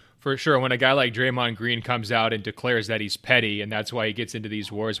 For sure. When a guy like Draymond Green comes out and declares that he's petty, and that's why he gets into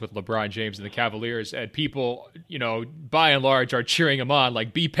these wars with LeBron James and the Cavaliers, and people, by and large are cheering him on,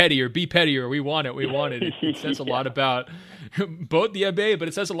 like, be pettier, we want it. It says a lot about both the NBA, but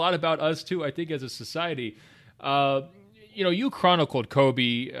it says a lot about us too, I think, as a society. You chronicled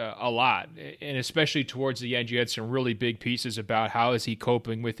Kobe a lot, and especially towards the end, you had some really big pieces about how is he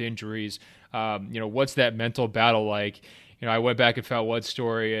coping with injuries. What's that mental battle like? I went back and found one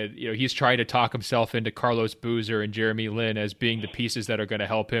story, and he's trying to talk himself into Carlos Boozer and Jeremy Lin as being the pieces that are going to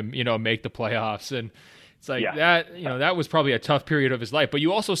help him, make the playoffs. And it's like that. That was probably a tough period of his life. But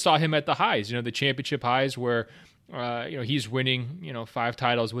you also saw him at the highs, the championship highs where he's winning, 5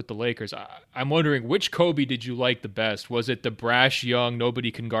 titles with the Lakers. I'm wondering, which Kobe did you like the best? Was it the brash, young,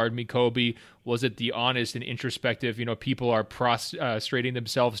 nobody can guard me Kobe? Was it the honest and introspective, people are prostrating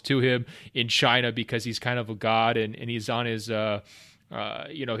themselves to him in China because he's kind of a god and he's on his,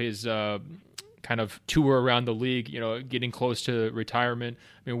 his kind of tour around the league, getting close to retirement?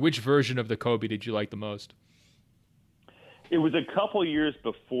 I mean, which version of the Kobe did you like the most? It was a couple years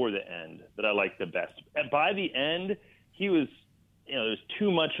before the end that I liked the best. And by the end, he was, there's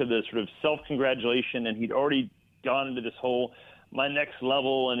too much of this sort of self-congratulation, and he'd already gone into this whole my next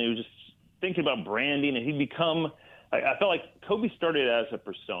level, and he was just thinking about branding, and he'd become – I felt like Kobe started as a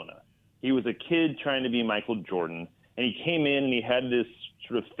persona. He was a kid trying to be Michael Jordan, and he came in and he had this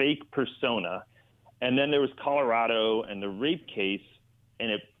sort of fake persona, and then there was Colorado and the rape case,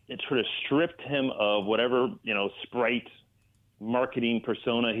 and it sort of stripped him of whatever, Sprite – marketing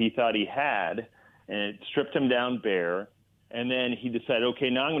persona he thought he had, and it stripped him down bare. And then he decided,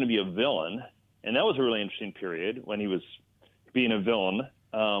 okay, now I'm going to be a villain. And that was a really interesting period when he was being a villain.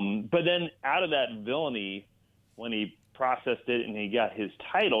 But then out of that villainy, when he processed it and he got his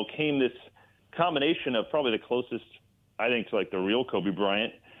title, came this combination of probably the closest, I think, to like the real Kobe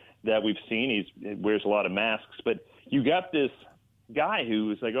Bryant that we've seen. He wears a lot of masks, but you got this guy who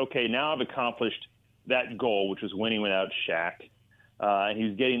was like, okay, now I've accomplished that goal, which was winning without Shaq. And he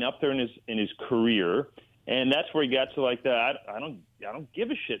was getting up there in his career, and that's where he got to like the I don't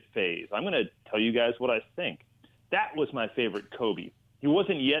give a shit phase. I'm going to tell you guys what I think. That was my favorite Kobe. He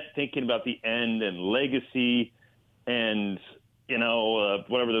wasn't yet thinking about the end and legacy, and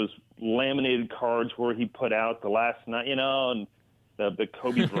whatever those laminated cards were he put out the last night, and the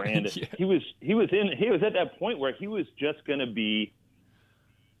Kobe brand. Yeah. He was at that point where he was just going to be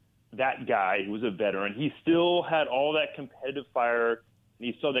that guy who was a veteran. He still had all that competitive fire, and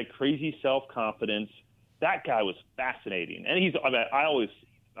he saw that crazy self-confidence. That guy was fascinating. And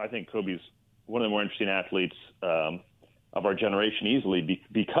I think Kobe's one of the more interesting athletes of our generation easily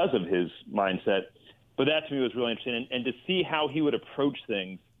because of his mindset. But that to me was really interesting. And to see how he would approach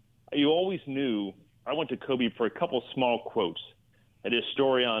things, you always knew. I went to Kobe for a couple small quotes. I did a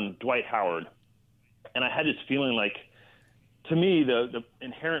story on Dwight Howard, and I had this feeling like, to me, the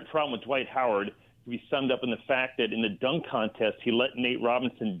inherent problem with Dwight Howard can be summed up in the fact that in the dunk contest, he let Nate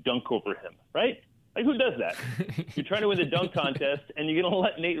Robinson dunk over him, right? Like, who does that? You're trying to win the dunk contest, and you're going to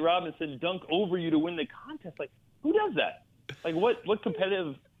let Nate Robinson dunk over you to win the contest. Like, who does that? Like, what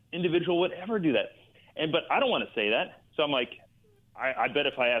competitive individual would ever do that? But I don't want to say that. So I'm like, I bet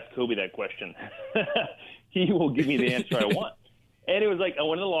if I ask Kobe that question, he will give me the answer I want. And it was like, I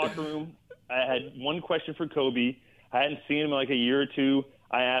went in the locker room. I had one question for Kobe. I hadn't seen him in like a year or two.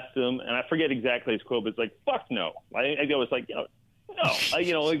 I asked him, and I forget exactly his quote, but it's like, fuck no. I was like, no.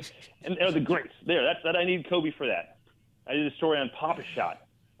 And the greats there. That I need Kobe for that. I did a story on Papa Shot.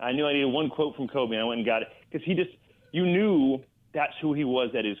 I knew I needed one quote from Kobe, and I went and got it. Because you knew that's who he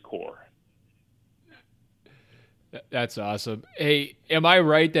was at his core. That's awesome. Hey, am I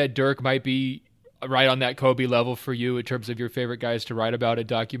right that Dirk might be right on that Kobe level for you in terms of your favorite guys to write about and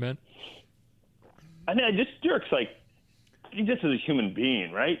document? I mean, Dirk's like, he just is a human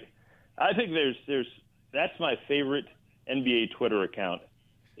being, right? I think that's my favorite NBA Twitter account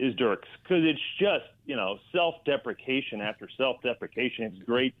is Dirk's, because it's just, self-deprecation after self-deprecation. It's a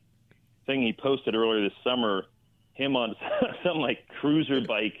great thing he posted earlier this summer, him on some like cruiser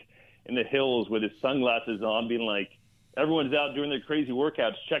bike in the hills with his sunglasses on, being like, everyone's out doing their crazy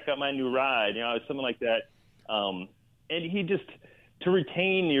workouts, check out my new ride, something like that. And he just, to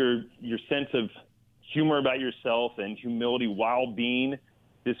retain your sense of humor about yourself and humility while being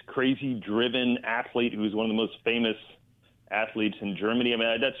this crazy driven athlete who's one of the most famous athletes in Germany. I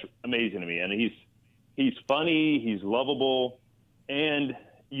mean, that's amazing to me. And he's funny, he's lovable, and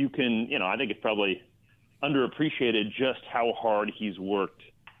you can, I think it's probably underappreciated just how hard he's worked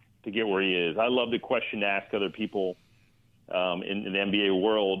to get where he is. I love the question to ask other people in the NBA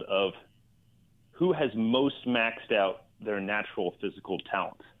world of who has most maxed out their natural physical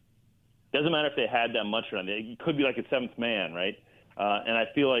talent. Doesn't matter if they had that much or not. It could be like a seventh man, right? And I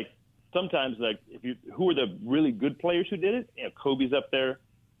feel like sometimes, who are the really good players who did it? Kobe's up there,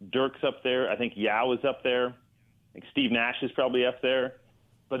 Dirk's up there. I think Yao is up there. I think Steve Nash is probably up there.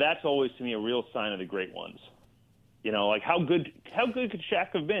 But that's always to me a real sign of the great ones. Like how good could Shaq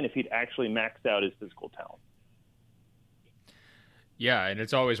have been if he'd actually maxed out his physical talent? Yeah, and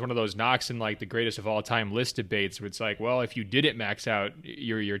it's always one of those knocks in like the greatest of all time list debates where it's like, well, if you didn't max out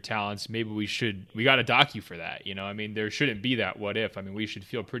your talents, maybe we got to dock you for that. I mean, there shouldn't be that what if. I mean, we should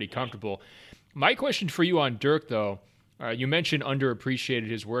feel pretty comfortable. My question for you on Dirk, though, you mentioned underappreciated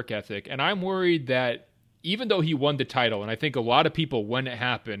his work ethic, and I'm worried that even though he won the title, and I think a lot of people, when it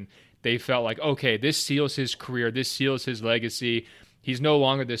happened, they felt like, okay, this seals his career, this seals his legacy. He's no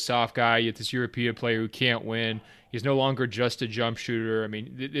longer this soft guy, this European player who can't win. He's no longer just a jump shooter. I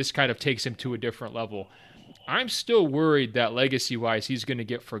mean, this kind of takes him to a different level. I'm still worried that legacy-wise, he's going to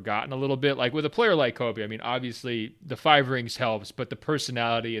get forgotten a little bit. Like with a player like Kobe, I mean, obviously the 5 rings helps, but the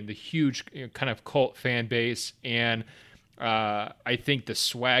personality and the huge kind of cult fan base and I think the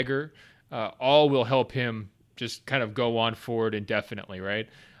swagger all will help him just kind of go on forward indefinitely, right?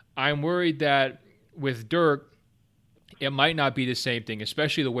 I'm worried that with Dirk, it might not be the same thing,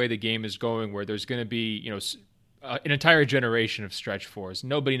 especially the way the game is going, where there's going to be, an entire generation of stretch fours.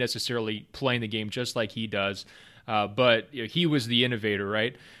 Nobody necessarily playing the game just like he does, but he was the innovator,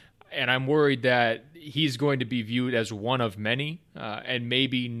 right? And I'm worried that he's going to be viewed as one of many, and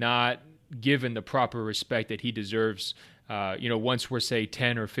maybe not given the proper respect that he deserves. Once we're say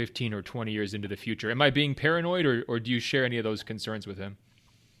 10 or 15 or 20 years into the future. Am I being paranoid, or do you share any of those concerns with him?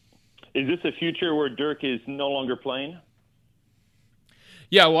 Is this a future where Dirk is no longer playing?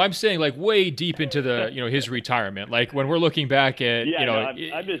 Yeah, well, I'm saying like way deep into the his retirement. Like when we're looking back at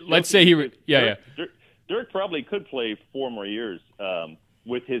I'm just let's say Dirk probably could play 4 more years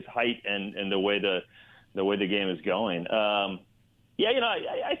with his height and the way the game is going. I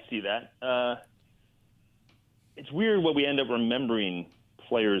see that. It's weird what we end up remembering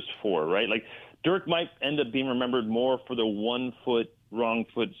players for, right? Like Dirk might end up being remembered more for the 1 foot wrong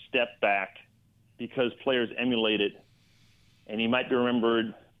foot step back because players emulate it. And he might be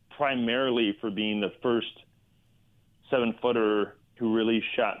remembered primarily for being the first 7-footer who really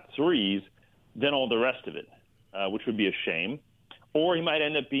shot threes, then all the rest of it, which would be a shame. Or he might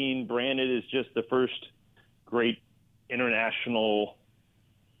end up being branded as just the first great international,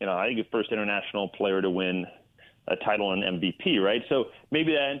 I think the first international player to win a title and MVP, right? So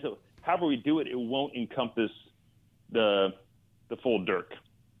maybe that ends up, however we do it, it won't encompass the full Dirk.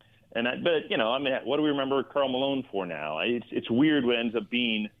 What do we remember Karl Malone for now? It's weird what ends up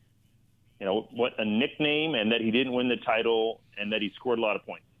being, what a nickname, and that he didn't win the title, and that he scored a lot of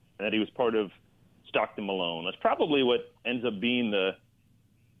points, and that he was part of Stockton Malone. That's probably what ends up being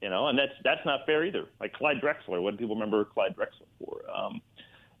and that's not fair either. Like Clyde Drexler, what do people remember Clyde Drexler for?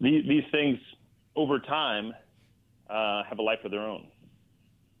 These things over time have a life of their own.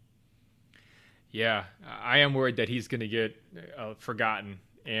 Yeah, I am worried that he's going to get forgotten.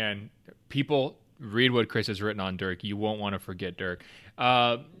 And people, read what Chris has written on Dirk. You won't want to forget Dirk.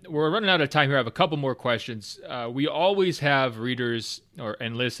 We're running out of time here. I have a couple more questions. We always have readers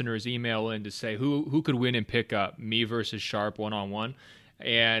and listeners email in to say who could win in pickup, me versus Sharp one-on-one.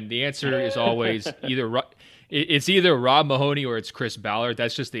 And the answer is always either Rob Mahoney or it's Chris Ballard.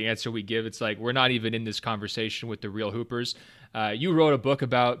 That's just the answer we give. It's like we're not even in this conversation with the real hoopers. You wrote a book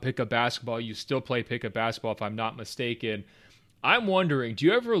about pickup basketball. You still play pickup basketball, if I'm not mistaken. I'm wondering, do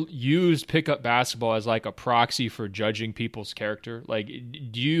you ever use pickup basketball as like a proxy for judging people's character? Like,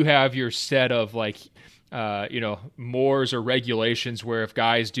 do you have your set of like mores or regulations where if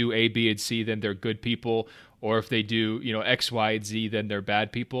guys do A, B, and C, then they're good people, or if they do, X, Y, and Z, then they're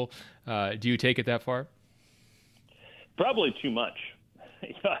bad people. Do you take it that far? Probably too much.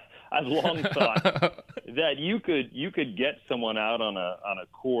 I've long thought that you could get someone out on a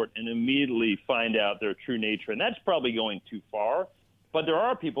court and immediately find out their true nature, and that's probably going too far. But there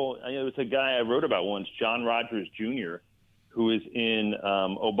are people. There's a guy I wrote about once, John Rogers Jr., who is in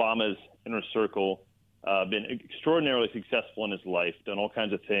Obama's inner circle, been extraordinarily successful in his life, done all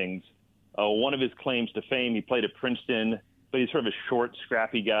kinds of things. One of his claims to fame, he played at Princeton, but he's sort of a short,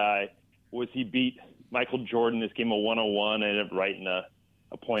 scrappy guy. Was he beat Michael Jordan this game of 101? I ended up writing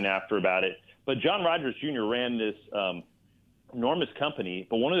a point after about it. But John Rogers Jr. ran this enormous company.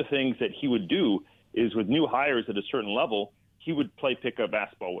 But one of the things that he would do is with new hires at a certain level, he would play pickup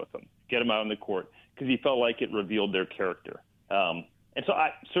basketball with them, get them out on the court, because he felt like it revealed their character. And so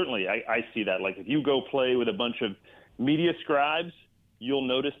I see that. Like if you go play with a bunch of media scribes, you'll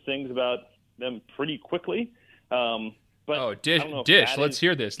notice things about them pretty quickly. But Dish. Let's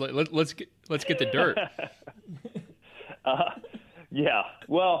hear this. Let's get the dirt. Yeah.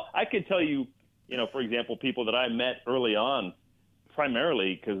 Well, I could tell you, for example, people that I met early on,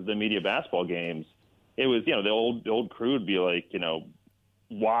 primarily because of the media basketball games. It was, the old crew would be like,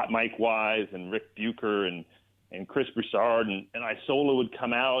 Mike Wise and Rick Bucher and Chris Broussard and Isola would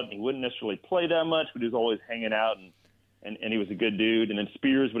come out. And he wouldn't necessarily play that much, but he was always hanging out and he was a good dude. And then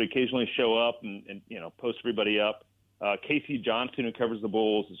Spears would occasionally show up and post everybody up. Casey Johnson, who covers the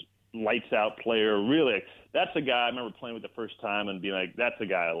Bulls, is lights out player. Really, that's a guy I remember playing with the first time and being like, that's a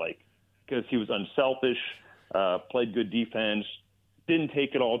guy I like, because he was unselfish, played good defense, didn't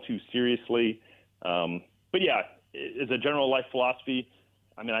take it all too seriously. But yeah, as a general life philosophy,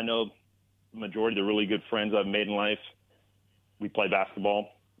 I know the majority of the really good friends I've made in life, we play basketball,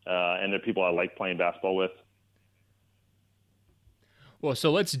 and they're people I like playing basketball with. Well,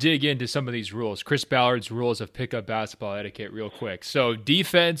 so let's dig into some of these rules. Chris Ballard's rules of pickup basketball etiquette real quick. So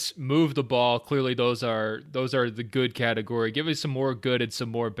defense, move the ball. Clearly those are the good category. Give us some more good and some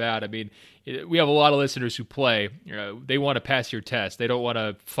more bad. We have a lot of listeners who play. They want to pass your test. They don't want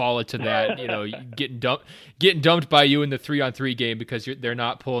to fall into that, getting dumped by you in the 3-on-3 game because they're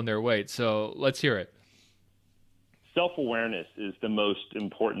not pulling their weight. So let's hear it. Self-awareness is the most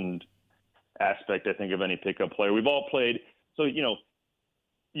important aspect, I think, of any pickup player. We've all played. So,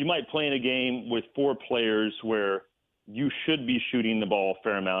 you might play in a game with 4 players where you should be shooting the ball a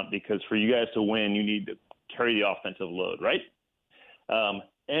fair amount because for you guys to win, you need to carry the offensive load, right?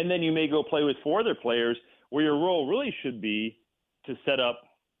 And then you may go play with 4 other players where your role really should be to set up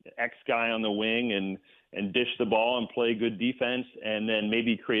X guy on the wing and dish the ball and play good defense and then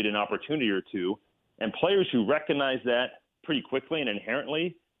maybe create an opportunity or two. And players who recognize that pretty quickly and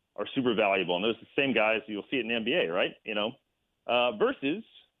inherently are super valuable. And those are the same guys you'll see it in the NBA, right? Versus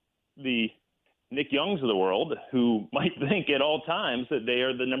the Nick Youngs of the world who might think at all times that they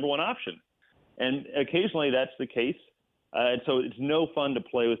are the number one option. And occasionally that's the case. And so it's no fun to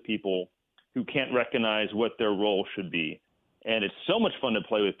play with people who can't recognize what their role should be. And it's so much fun to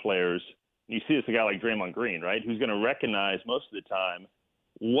play with players. You see this a guy like Draymond Green, right? Who's going to recognize most of the time,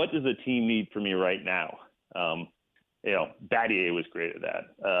 what does the team need from me right now? Battier was great at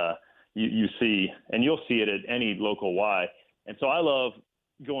that. You see, and you'll see it at any local Y. And so I love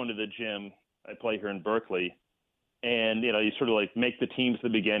going to the gym. I play here in Berkeley, and you sort of like make the teams at the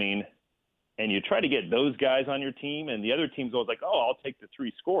beginning, and you try to get those guys on your team, and the other team's always like, oh, I'll take the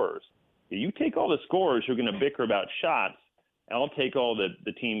 3 scorers. You take all the scorers who are going to bicker about shots, and I'll take all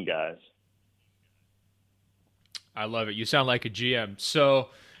the team guys. I love it. You sound like a GM. So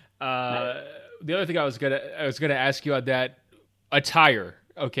the other thing I was gonna ask you on that, attire.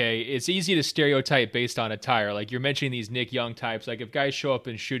 Okay, it's easy to stereotype based on attire. Like you're mentioning these Nick Young types. Like if guys show up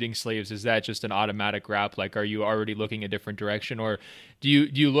in shooting sleeves, is that just an automatic wrap? Like are you already looking a different direction, or do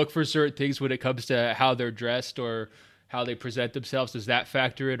you look for certain things when it comes to how they're dressed or how they present themselves? Does that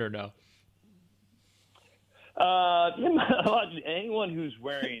factor in or no? Anyone who's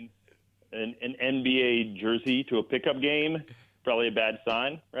wearing an NBA jersey to a pickup game, probably a bad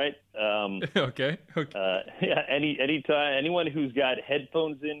sign, right? Okay. Anyone who's got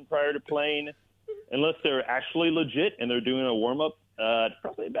headphones in prior to playing, unless they're actually legit and they're doing a warm-up, it's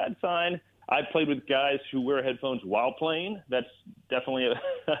probably a bad sign. I've played with guys who wear headphones while playing. That's definitely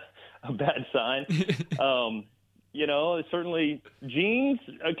a bad sign. Certainly jeans,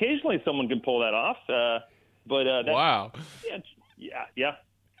 occasionally someone can pull that off. Wow. Yeah.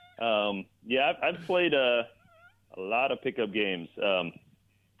 I've played a lot of pickup games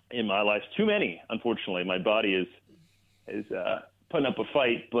in my life. Too many, unfortunately. My body is putting up a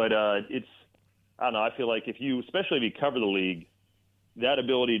fight, but I don't know. I feel like especially if you cover the league, that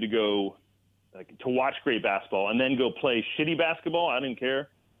ability to go, to watch great basketball and then go play shitty basketball, I didn't care.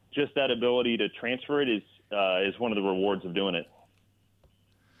 Just that ability to transfer it is one of the rewards of doing it.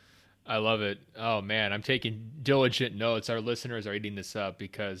 I love it. Oh, man, I'm taking diligent notes. Our listeners are eating this up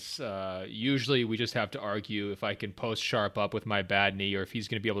because usually we just have to argue if I can post Sharp up with my bad knee or if he's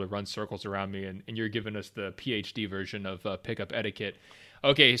going to be able to run circles around me, and you're giving us the PhD version of pickup etiquette.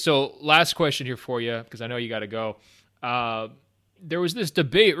 Okay, so last question here for you because I know you got to go. There was this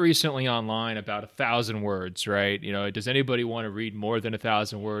debate recently online about 1,000 words, right? Does anybody want to read more than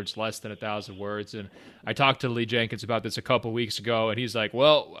 1,000 words, less than 1,000 words? And I talked to Lee Jenkins about this a couple weeks ago, and he's like,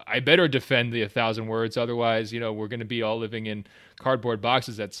 well, I better defend the 1,000 words. Otherwise, we're going to be all living in cardboard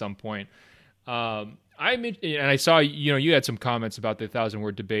boxes at some point. And I saw, you had some comments about the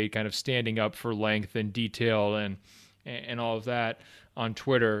 1,000-word debate, kind of standing up for length and detail and all of that on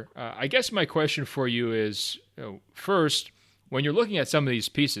Twitter. I guess my question for you is, first, when you're looking at some of these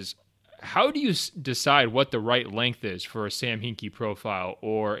pieces, how do you decide what the right length is for a Sam Hinkie profile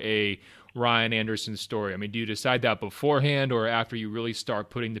or a Ryan Anderson story? I mean, do you decide that beforehand or after you really start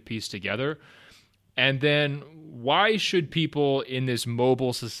putting the piece together? And then why should people in this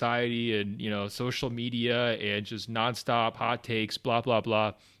mobile society and, social media and just nonstop hot takes, blah, blah,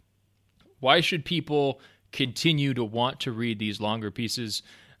 blah, why should people continue to want to read these longer pieces?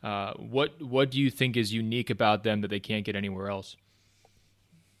 What do you think is unique about them that they can't get anywhere else?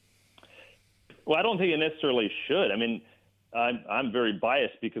 Well, I don't think it necessarily should. I mean, I'm very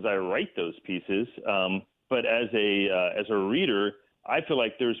biased because I write those pieces. But as a reader, I feel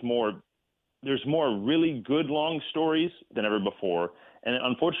like there's more really good long stories than ever before. And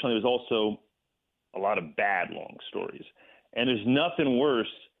unfortunately, there's also a lot of bad long stories. And there's nothing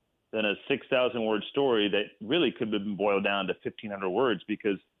worse than a 6,000-word story that really could have been boiled down to 1,500 words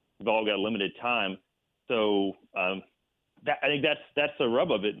because we've all got limited time. So I think that's the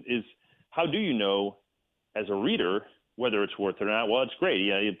rub of it is how do you know as a reader whether it's worth it or not? Well, it's great.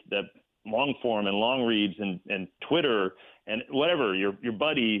 Yeah, that long form and long reads and Twitter and whatever, your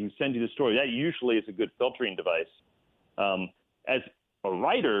buddy who sends you the story, that usually is a good filtering device. As a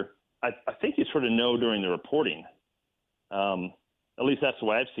writer, I think you sort of know during the reporting. At least that's the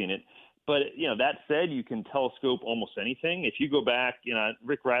way I've seen it. But, that said, you can telescope almost anything. If you go back,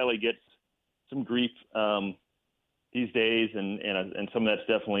 Rick Riley gets some grief these days, and some of that's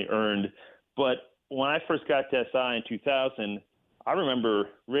definitely earned. But when I first got to SI in 2000, I remember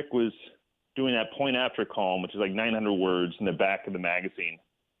Rick was doing that point after column, which is like 900 words in the back of the magazine.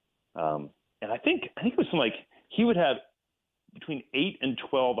 And I think it was something like he would have between 8 and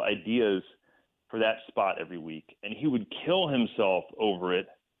 12 ideas for that spot every week, and he would kill himself over it.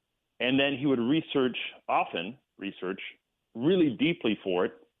 And then he would research really deeply for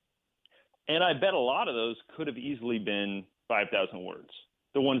it. And I bet a lot of those could have easily been 5,000 words,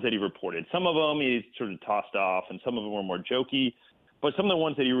 the ones that he reported. Some of them he sort of tossed off, and some of them were more jokey. But some of the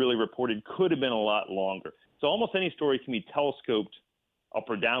ones that he really reported could have been a lot longer. So almost any story can be telescoped up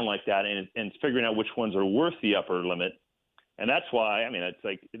or down like that, and figuring out which ones are worth the upper limit. And that's why, it's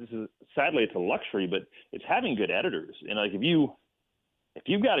like, sadly, it's a luxury, but it's having good editors. And like, if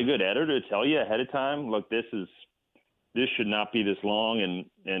you've got a good editor to tell you ahead of time, look, this should not be this long,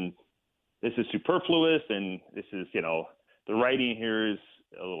 and this is superfluous, and this is, the writing here is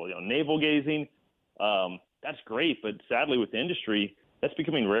a little, navel gazing. That's great, but sadly with the industry, that's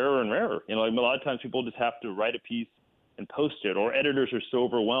becoming rarer and rarer. A lot of times people just have to write a piece and post it, or editors are so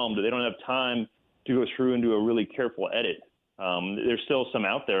overwhelmed that they don't have time to go through and do a really careful edit. There's still some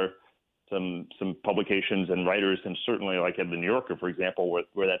out there, some publications and writers, and certainly like at the New Yorker, for example,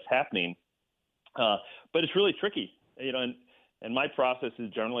 where that's happening. But it's really tricky, and my process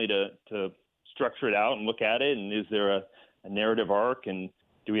is generally to structure it out and look at it. And is there a narrative arc, and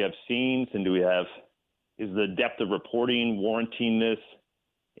do we have scenes, and is the depth of reporting warranting this?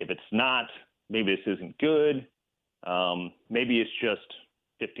 If it's not, maybe this isn't good. Maybe it's just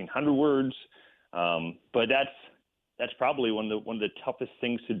 1,500 words. But that's probably one of the toughest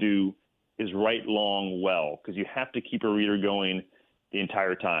things to do is write long well, because you have to keep a reader going the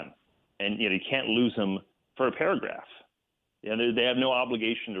entire time. And, you can't lose them for a paragraph. They have no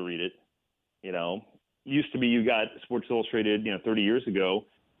obligation to read it. Used to be you got Sports Illustrated, 30 years ago,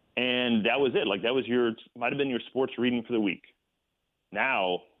 and that was it. Like that was might have been your sports reading for the week.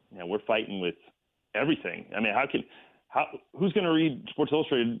 Now, we're fighting with everything. Who's going to read Sports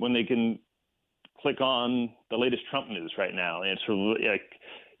Illustrated when they can click on the latest Trump news right now? And it's sort of like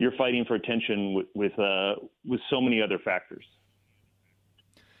you're fighting for attention with so many other factors.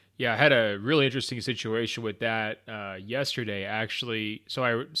 Yeah, I had a really interesting situation with that yesterday, actually. So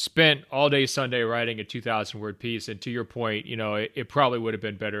I spent all day Sunday writing a 2,000 word piece. And to your point, it probably would have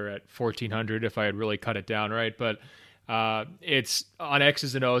been better at 1,400 if I had really cut it down, right? But it's on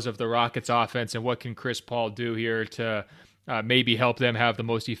X's and O's of the Rockets offense and what can Chris Paul do here to maybe help them have the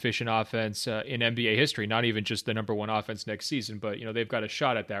most efficient offense in NBA history, not even just the number one offense next season, but, they've got a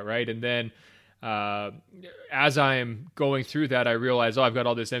shot at that, right? And then as I'm going through that, I realize, I've got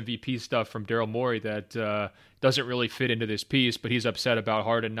all this MVP stuff from Daryl Morey that doesn't really fit into this piece, but he's upset about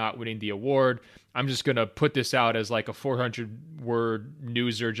Harden not winning the award. I'm just going to put this out as like a 400-word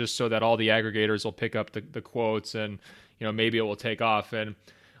newser just so that all the aggregators will pick up the quotes and, maybe it will take off. And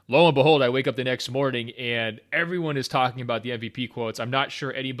lo and behold, I wake up the next morning and everyone is talking about the MVP quotes. I'm not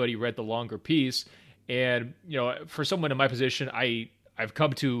sure anybody read the longer piece. And, for someone in my position, I've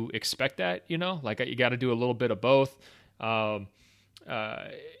come to expect that, like you got to do a little bit of both. But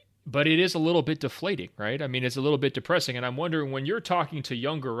it is a little bit deflating, right? I mean, it's a little bit depressing. And I'm wondering, when you're talking to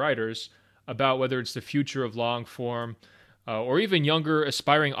younger writers about whether it's the future of long form or even younger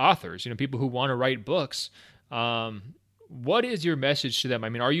aspiring authors, people who want to write books, what is your message to them? I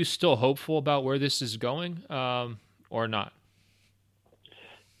mean, are you still hopeful about where this is going or not?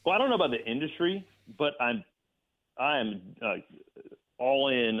 Well, I don't know about the industry, but I'm all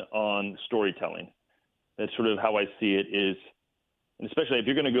in on storytelling. That's sort of how I see it is, and especially if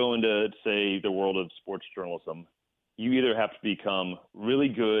you're going to go into, say, the world of sports journalism, you either have to become really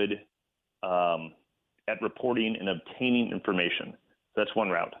good at reporting and obtaining information. That's one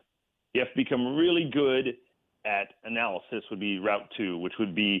route. You have to become really good at analysis, would be route two, which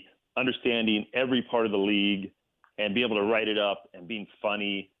would be understanding every part of the league and be able to write it up and being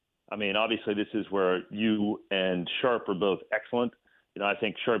funny. I mean, obviously this is where you and Sharp are both excellent. I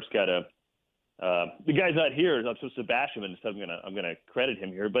think Sharp's got the guy's not here. I'm supposed to bash him, and so I'm gonna credit him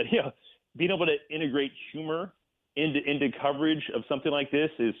here. But being able to integrate humor into coverage of something like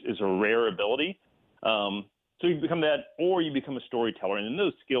this is a rare ability. So you become that, or you become a storyteller, and then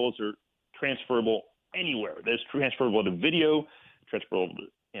those skills are transferable anywhere. There's transferable to video, transferable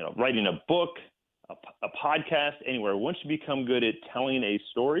to writing a book, a podcast, anywhere. Once you become good at telling a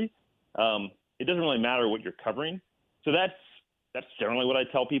story, it doesn't really matter what you're covering. So that's generally what I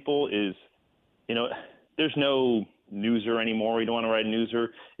tell people is, there's no newser anymore. You don't want to write a newser.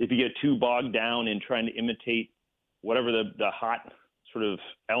 If you get too bogged down in trying to imitate whatever the hot sort of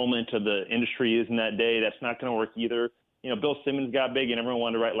element of the industry is in that day, that's not going to work either. Bill Simmons got big and everyone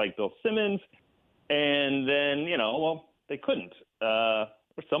wanted to write like Bill Simmons. And then, they couldn't. Or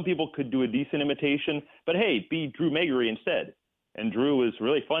some people could do a decent imitation, but hey, be Drew Magery instead. And Drew is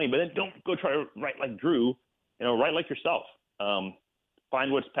really funny, but then don't go try to write like Drew, write like yourself.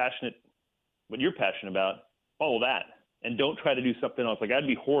 Find what you're passionate about, follow that, and don't try to do something else. Like, I'd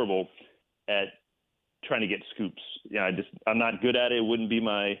be horrible at trying to get scoops. I'm not good at it. It wouldn't be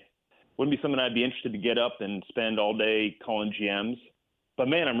something I'd be interested to get up and spend all day calling GMs. But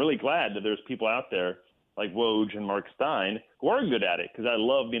man, I'm really glad that there's people out there like Woj and Mark Stein who are good at it, because I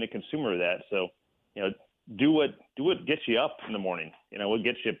love being a consumer of that. So, do what gets you up in the morning. What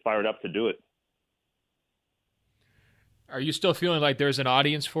gets you fired up to do it. Are you still feeling like there's an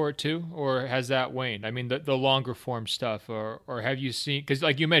audience for it too, or has that waned? I mean, the longer form stuff, or have you seen? Because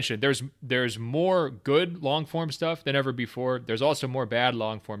like you mentioned, there's more good long form stuff than ever before. There's also more bad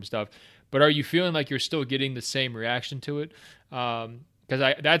long form stuff. But are you feeling like you're still getting the same reaction to it?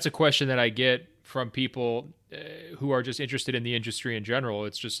 Because that's a question that I get from people who are just interested in the industry in general.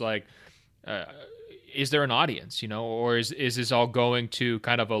 It's just like, is there an audience, or is this all going to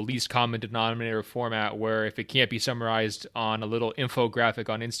kind of a least common denominator format where if it can't be summarized on a little infographic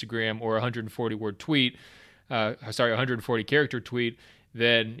on Instagram or 140 character tweet,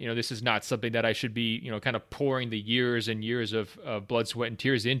 then, this is not something that I should be, kind of pouring the years and years of blood, sweat, and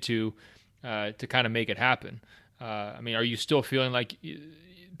tears into to kind of make it happen. I mean, are you still feeling like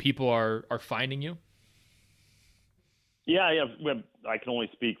people are finding you? Yeah. I can only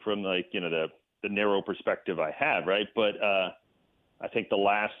speak from the narrow perspective I have, right? But I think the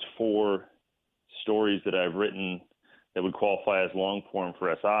last 4 stories that I've written that would qualify as long form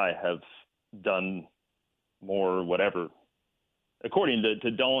for SI have done more whatever. According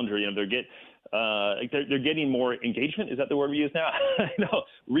to Dollinger, they're getting more engagement. Is that the word we use now? No,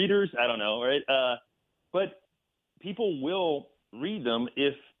 readers, I don't know, right? But people will read them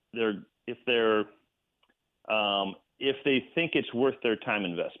if they think it's worth their time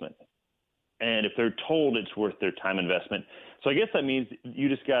investment. And if they're told it's worth their time investment. So I guess that means you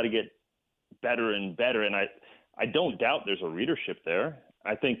just got to get better and better. And I don't doubt there's a readership there.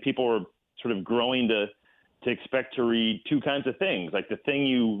 I think people are sort of growing to to expect to read two kinds of things, like the thing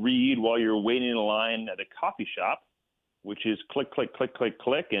you read while you're waiting in a line at a coffee shop, which is click, click, click, click,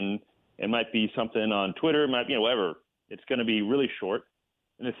 click, and it might be something on Twitter, it might be, whatever. It's going to be really short.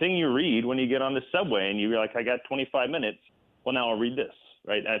 And the thing you read when you get on the subway and you're like, I got 25 minutes, well, now I'll read this,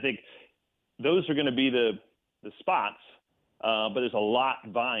 right? And I think those are going to be the spots, but there's a lot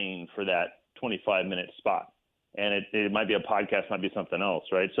vying for that 25-minute spot. And it might be a podcast, might be something else,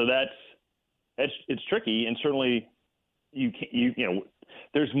 right? So it's tricky, and certainly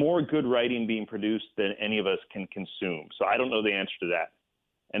there's more good writing being produced than any of us can consume. So I don't know the answer to that.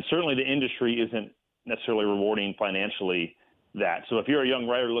 And certainly the industry isn't necessarily rewarding financially that. So if you're a young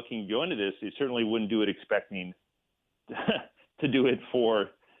writer looking to go into this, you certainly wouldn't do it expecting to do it for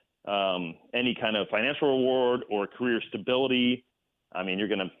any kind of financial reward or career stability. I mean, you're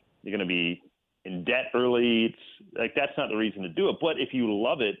gonna be in debt early. It's like, that's not the reason to do it. But if you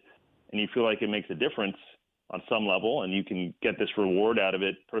love it and you feel like it makes a difference on some level and you can get this reward out of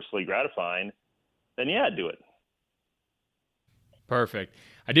it, personally gratifying, then yeah, do it. Perfect.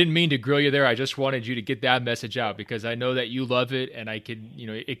 I didn't mean to grill you there. I just wanted you to get that message out because I know that you love it, and I can,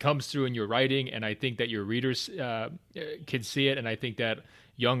 it comes through in your writing, and I think that your readers can see it, and I think that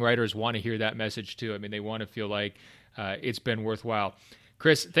young writers want to hear that message too. I mean, they want to feel like it's been worthwhile.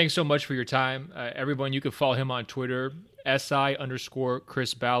 Chris, thanks so much for your time. Everyone, you can follow him on Twitter,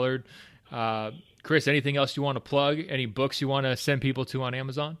 @SI_Chris Ballard. Chris, anything else you want to plug? Any books you want to send people to on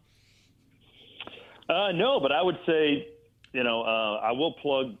Amazon? No, but I would say, I will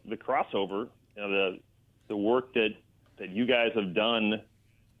plug the crossover, the work that you guys have done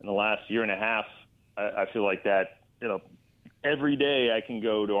in the last year and a half. I feel like that, every day I can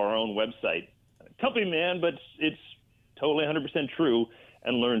go to our own website, company man, but it's totally 100% true,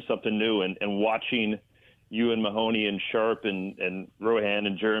 and learn something new. And watching you and Mahoney and Sharp and Rohan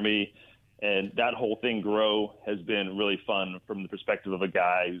and Jeremy and that whole thing grow has been really fun from the perspective of a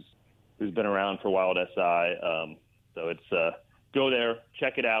guy who's been around for a while at SI. So it's go there,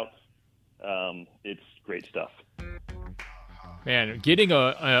 check it out. It's great stuff. Man, getting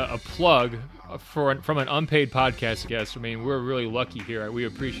a plug from an unpaid podcast guest, I mean, we're really lucky here. We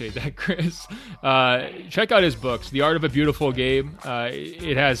appreciate that, Chris. Check out his books, The Art of a Beautiful Game.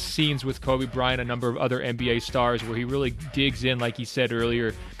 It has scenes with Kobe Bryant, a number of other NBA stars, where he really digs in, like he said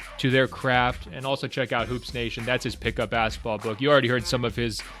earlier, to their craft. And also check out Hoops Nation. That's his pickup basketball book. You already heard some of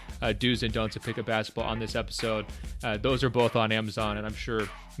his do's and don'ts of pickup basketball on this episode. Those are both on Amazon, and I'm sure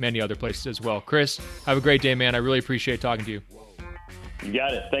many other places as well. Chris, have a great day, man. I really appreciate talking to you. You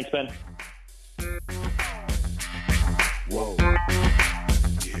got it. Thanks, Ben. Whoa.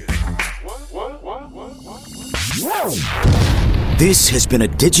 This has been a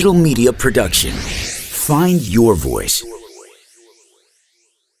digital media production. Find your voice.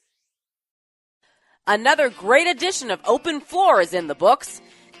 Another great edition of Open Floor is in the books.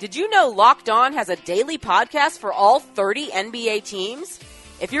 Did you know Locked On has a daily podcast for all 30 NBA teams?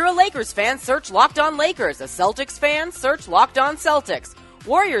 If you're a Lakers fan, search Locked On Lakers. A Celtics fan, search Locked On Celtics.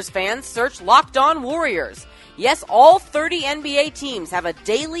 Warriors fans, search Locked On Warriors. Yes, all 30 NBA teams have a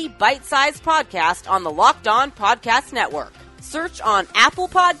daily bite-sized podcast on the Locked On Podcast Network. Search on Apple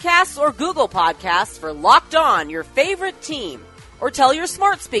Podcasts or Google Podcasts for Locked On, your favorite team. Or tell your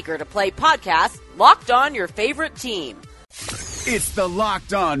smart speaker to play podcast Locked On, your favorite team. It's the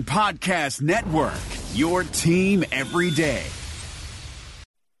Locked On Podcast Network, your team every day.